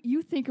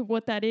you think of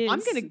what that is. I'm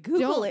gonna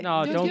Google it.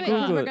 No, don't do it.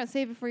 Google We're it. gonna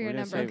save it for your We're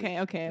gonna number. save it. Okay,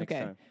 okay, Next okay.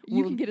 time.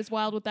 You can get as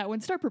wild with that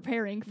one. Start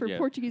preparing for Yeah,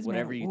 Portuguese man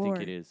whatever of you war.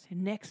 think it is.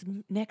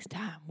 Next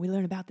time we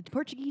learn about the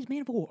Portuguese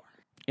man of war.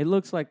 It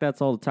looks like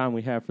that's all the time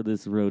we have for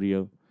this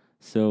rodeo.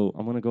 So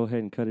I'm gonna go ahead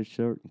and cut it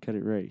short and cut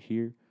it right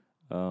here.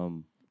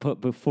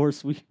 But before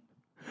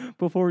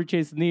we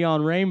chase the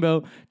neon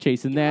rainbow,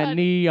 chasing that God.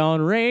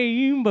 neon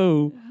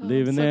rainbow, I'm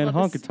living so that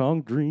glad this- honky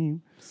tonk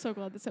dream. So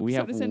glad this We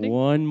episode have is ending.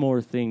 one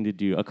more thing to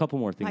do. A couple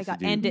more Oh things my God,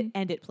 to do.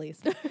 end it,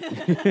 please.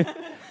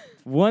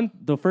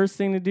 The first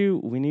thing to do,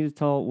 we need to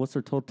tell what's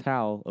our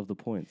total of the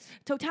points.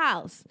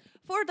 Totals.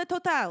 For the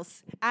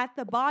totals, at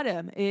the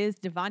bottom is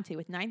Devante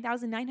with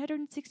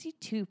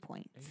 9,962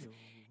 points.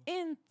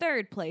 In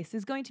third place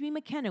is going to be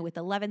McKenna with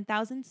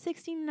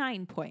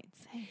 11,069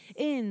 points.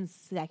 In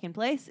second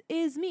place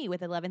is me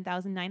with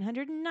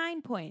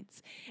 11,909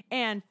 points.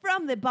 And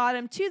from the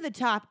bottom to the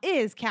top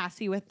is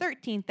Cassie with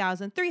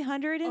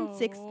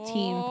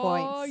 13,316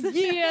 points.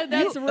 Yeah,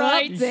 that's You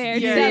right up there.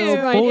 there,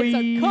 That's too. right. It's Boy.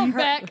 a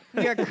comeback.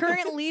 Your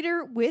current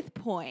leader with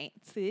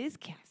points is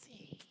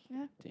Cassie.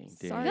 Dang,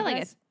 Sorry, I feel like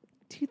guys. a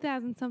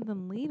 2,000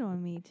 something lead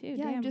on me too.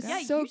 Yeah, I'm Damn, just girl.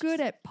 Yeah, so you good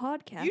just- at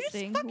podcasting. You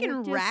just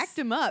fucking We're racked just-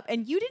 him up,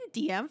 and you didn't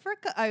DM for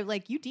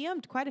you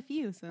DM'd quite a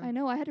few. So I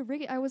know. I had to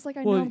rig it. I was like,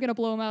 I Well, know I'm gonna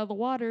blow him out of the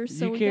water.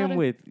 So you we came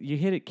gotta, you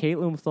hit it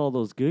Caitlin with all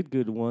those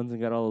good ones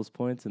and got all those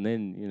points, and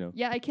then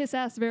Yeah, I kiss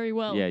ass very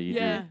well. Yeah, you do.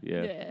 yeah.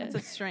 Yeah. that's a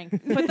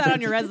strength. Put that on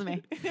your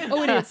resume.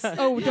 Oh, it is.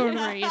 Oh, don't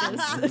worry,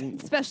 it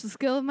is. Special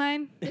skill of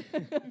mine.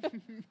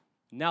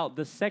 Now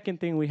the second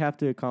thing we have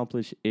to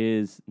accomplish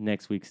is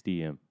next week's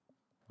DM.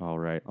 All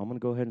right, I'm gonna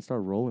go ahead and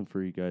start rolling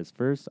for you guys.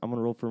 First, I'm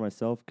gonna roll for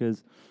myself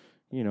because,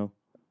 You're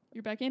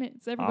back in it.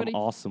 It's everybody. I'm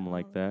awesome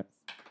like that.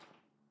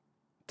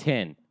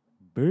 10.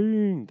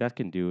 Bang! That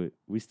can do it.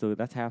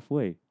 That's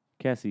halfway.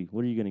 Cassie,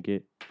 what are you gonna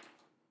get?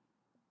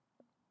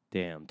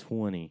 Damn,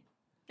 20.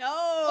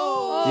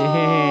 Oh.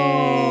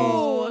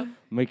 Dang.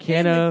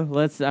 McKenna,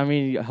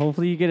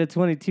 hopefully you get a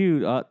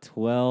 22.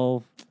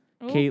 12.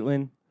 Oh.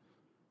 Caitlin,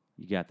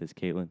 you got this,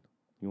 Caitlin.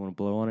 You want to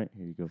blow on it?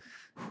 Here you go.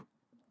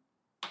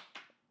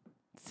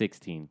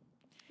 16.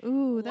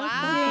 Ooh, that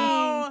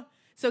Wow.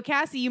 So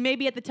Cassie, you may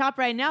be at the top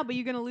right now, but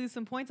you're gonna lose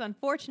some points,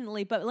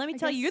 unfortunately. But let me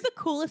tell you, you're the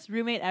coolest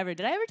roommate ever.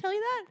 Did I ever tell you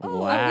that?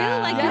 Oh, I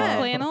really like Yeah. your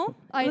flannel.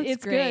 Looks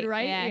It's great. good,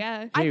 right?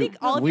 Yeah. I Hey, think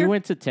all of we your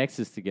went to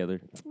Texas together,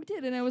 We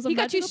did, and it was a He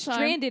got you magical time.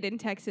 stranded in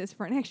Texas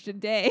for an extra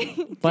day.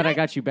 but I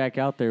got you back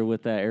out there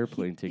with that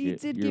airplane He ticket.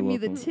 did You're give me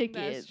welcome. the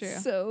ticket. That's true.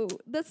 So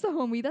that's the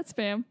homie. That's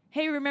fam.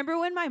 Hey, remember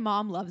when my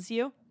mom loves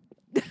you?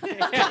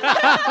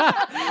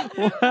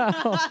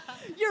 Wow.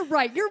 You're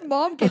right. Your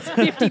mom gets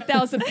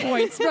 50,000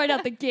 points right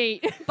out the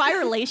gate. By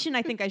relation,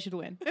 I think I should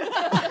win.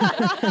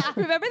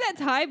 Remember that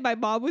time my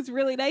mom was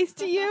really nice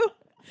to you?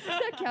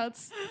 That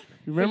counts.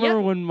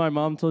 Remember when my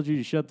mom told you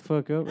to shut the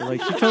fuck up? Or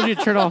like she told you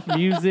to turn off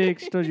music.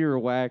 She told you you were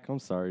whack. I'm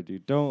sorry,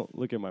 dude. Don't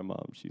look at my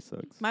mom. She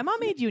sucks. My mom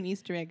made you an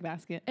Easter egg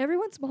basket.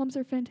 Everyone's moms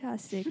are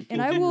fantastic,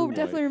 and I will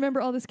definitely remember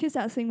all this kiss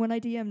ass thing when I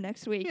DM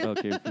next week.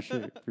 Okay,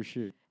 for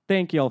sure.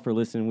 Thank y'all for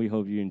listening. We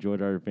hope you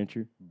enjoyed our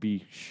adventure.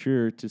 Be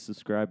sure to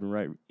subscribe and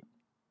write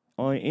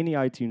on any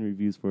iTunes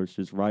reviews for us.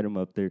 Just write them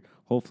up there.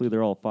 Hopefully,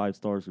 they're all 5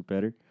 stars or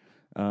better.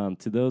 To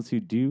those who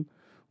do,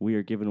 we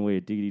are giving away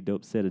a diggity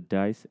dope set of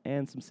dice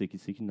and some Sicky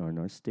Sicky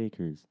Nar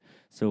stickers.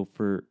 So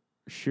for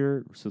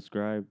sure,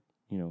 subscribe,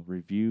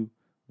 review,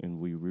 and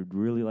we would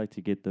really like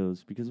to get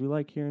those because we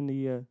like hearing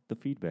the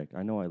feedback.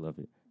 I know I love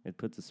it. It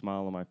puts a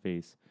smile on my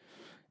face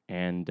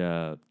and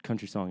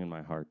country song in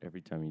my heart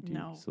every time you do.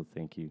 No. So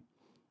thank you.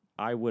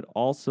 I would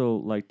also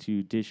like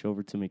to dish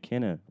over to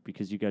McKenna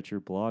because you got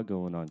your blog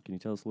going on. Can you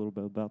tell us a little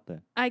bit about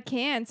that? I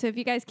can. So if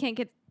you guys can't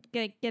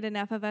get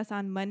enough of us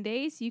on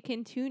Mondays, you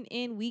can tune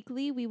in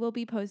weekly. We will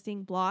be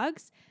posting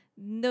blogs.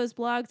 Those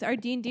blogs, our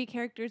D&D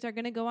characters are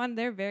going to go on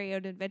their very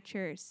own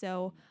adventures.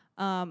 So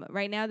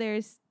right now there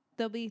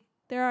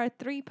are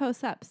 3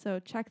 posts up. So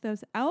check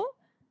those out,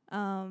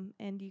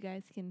 and you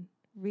guys can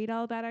read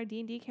all about our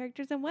D&D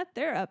characters and what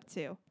they're up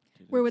to.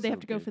 Where would they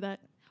have to go for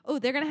that? Oh,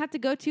 they're going to have to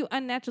go to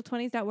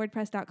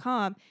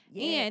unnatural20s.wordpress.com.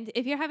 Yeah. And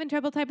if you're having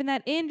trouble typing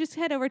that in, just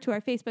head over to our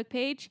Facebook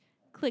page,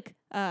 click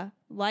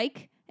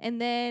like,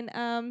 and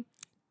then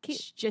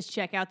Just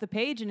check out the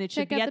page, and it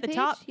should Check be out at the the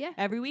top page, yeah.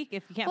 every week.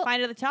 If you can't Well,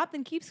 find it at the top,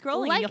 then keep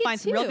scrolling. like and you'll it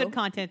find some real too. good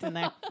content in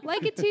there.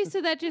 like it too,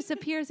 so that just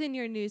appears in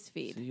your news So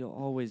feed. you'll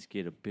always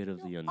get a bit of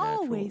the unnatural,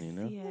 Always you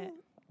know? see it.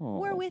 Aw.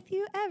 We're with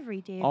you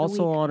every day of Also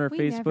the week. on our We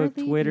never Facebook,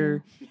 leave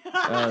Twitter.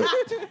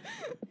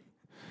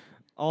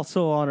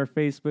 Also on our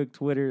Facebook,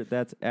 Twitter,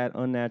 that's at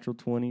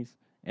Unnatural20s.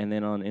 And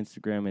then on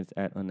Instagram, it's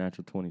at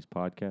Unnatural 20s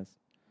Podcast.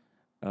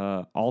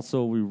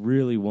 Also, we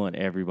really want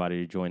everybody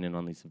to join in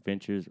on these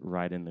adventures.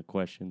 Write in the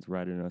questions,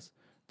 write in us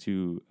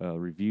to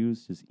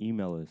reviews. Just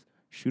email us.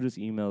 Shoot us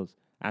emails.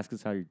 Ask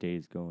us how your day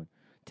is going.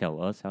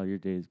 Tell us how your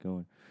day is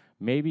going.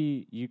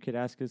 Maybe you could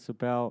ask us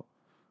about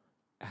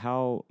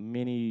how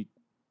many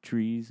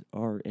trees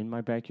are in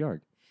my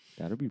backyard.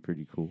 That'd be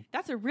pretty cool.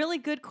 That's a really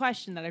good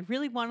question that I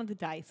really wanted to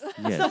dice.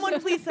 Yes. Someone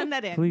please send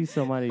that in. Please,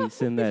 somebody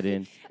send that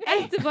in.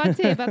 Ask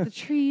Devontae about the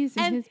trees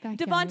in And his backyard.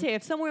 Devontae,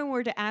 if someone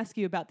were to ask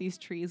you about these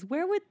trees,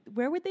 where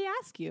would they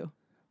ask you?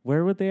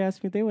 Where would they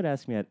ask me? They would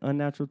ask me at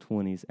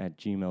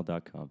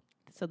unnatural20s@gmail.com.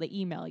 So they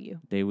email you.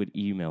 They would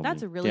email me.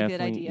 That's a really good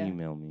Definitely idea.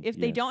 Email me. If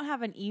they yes. don't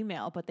have an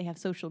email but they have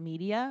social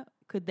media,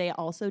 could they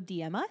also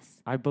DM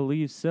us? I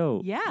believe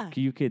so. Yeah.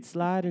 You could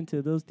slide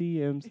into those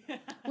DMs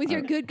With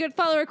your good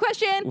follower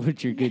question.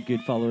 with your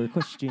good follower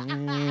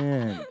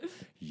question.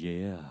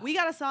 Yeah. We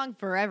got a song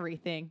for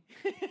everything.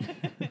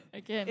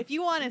 Again. If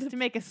you want us to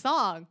make a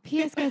song,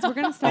 P.S. guys, we're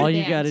gonna start. All a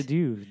you band. got to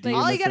do. Like, DM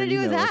all us you got to or do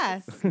is email us.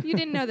 ask. You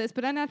didn't know this,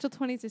 but Unnatural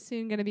 20s is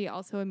soon gonna be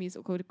also a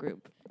musical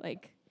group.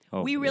 Like,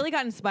 Oh, We yeah. really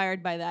got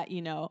inspired by that,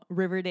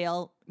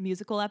 Riverdale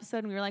musical episode.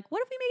 And we were like,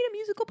 what if we made a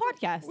musical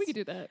podcast? we could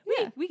do that.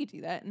 We could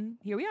do that. And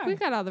here we are. we've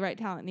got all the right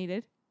talent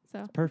needed.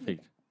 So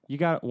Perfect. You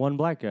got one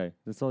black guy.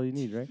 That's all you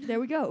need, right? There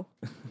we go.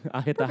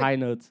 I'll hit the high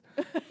notes.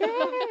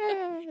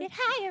 Get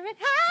higher and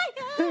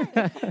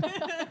higher.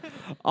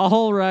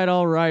 All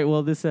right.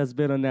 Well, this has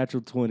been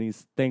Unnatural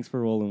 20s. Thanks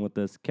for rolling with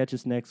us. Catch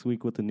us next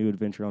week with a new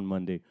adventure on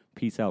Monday.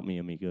 Peace out, mi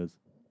amigos.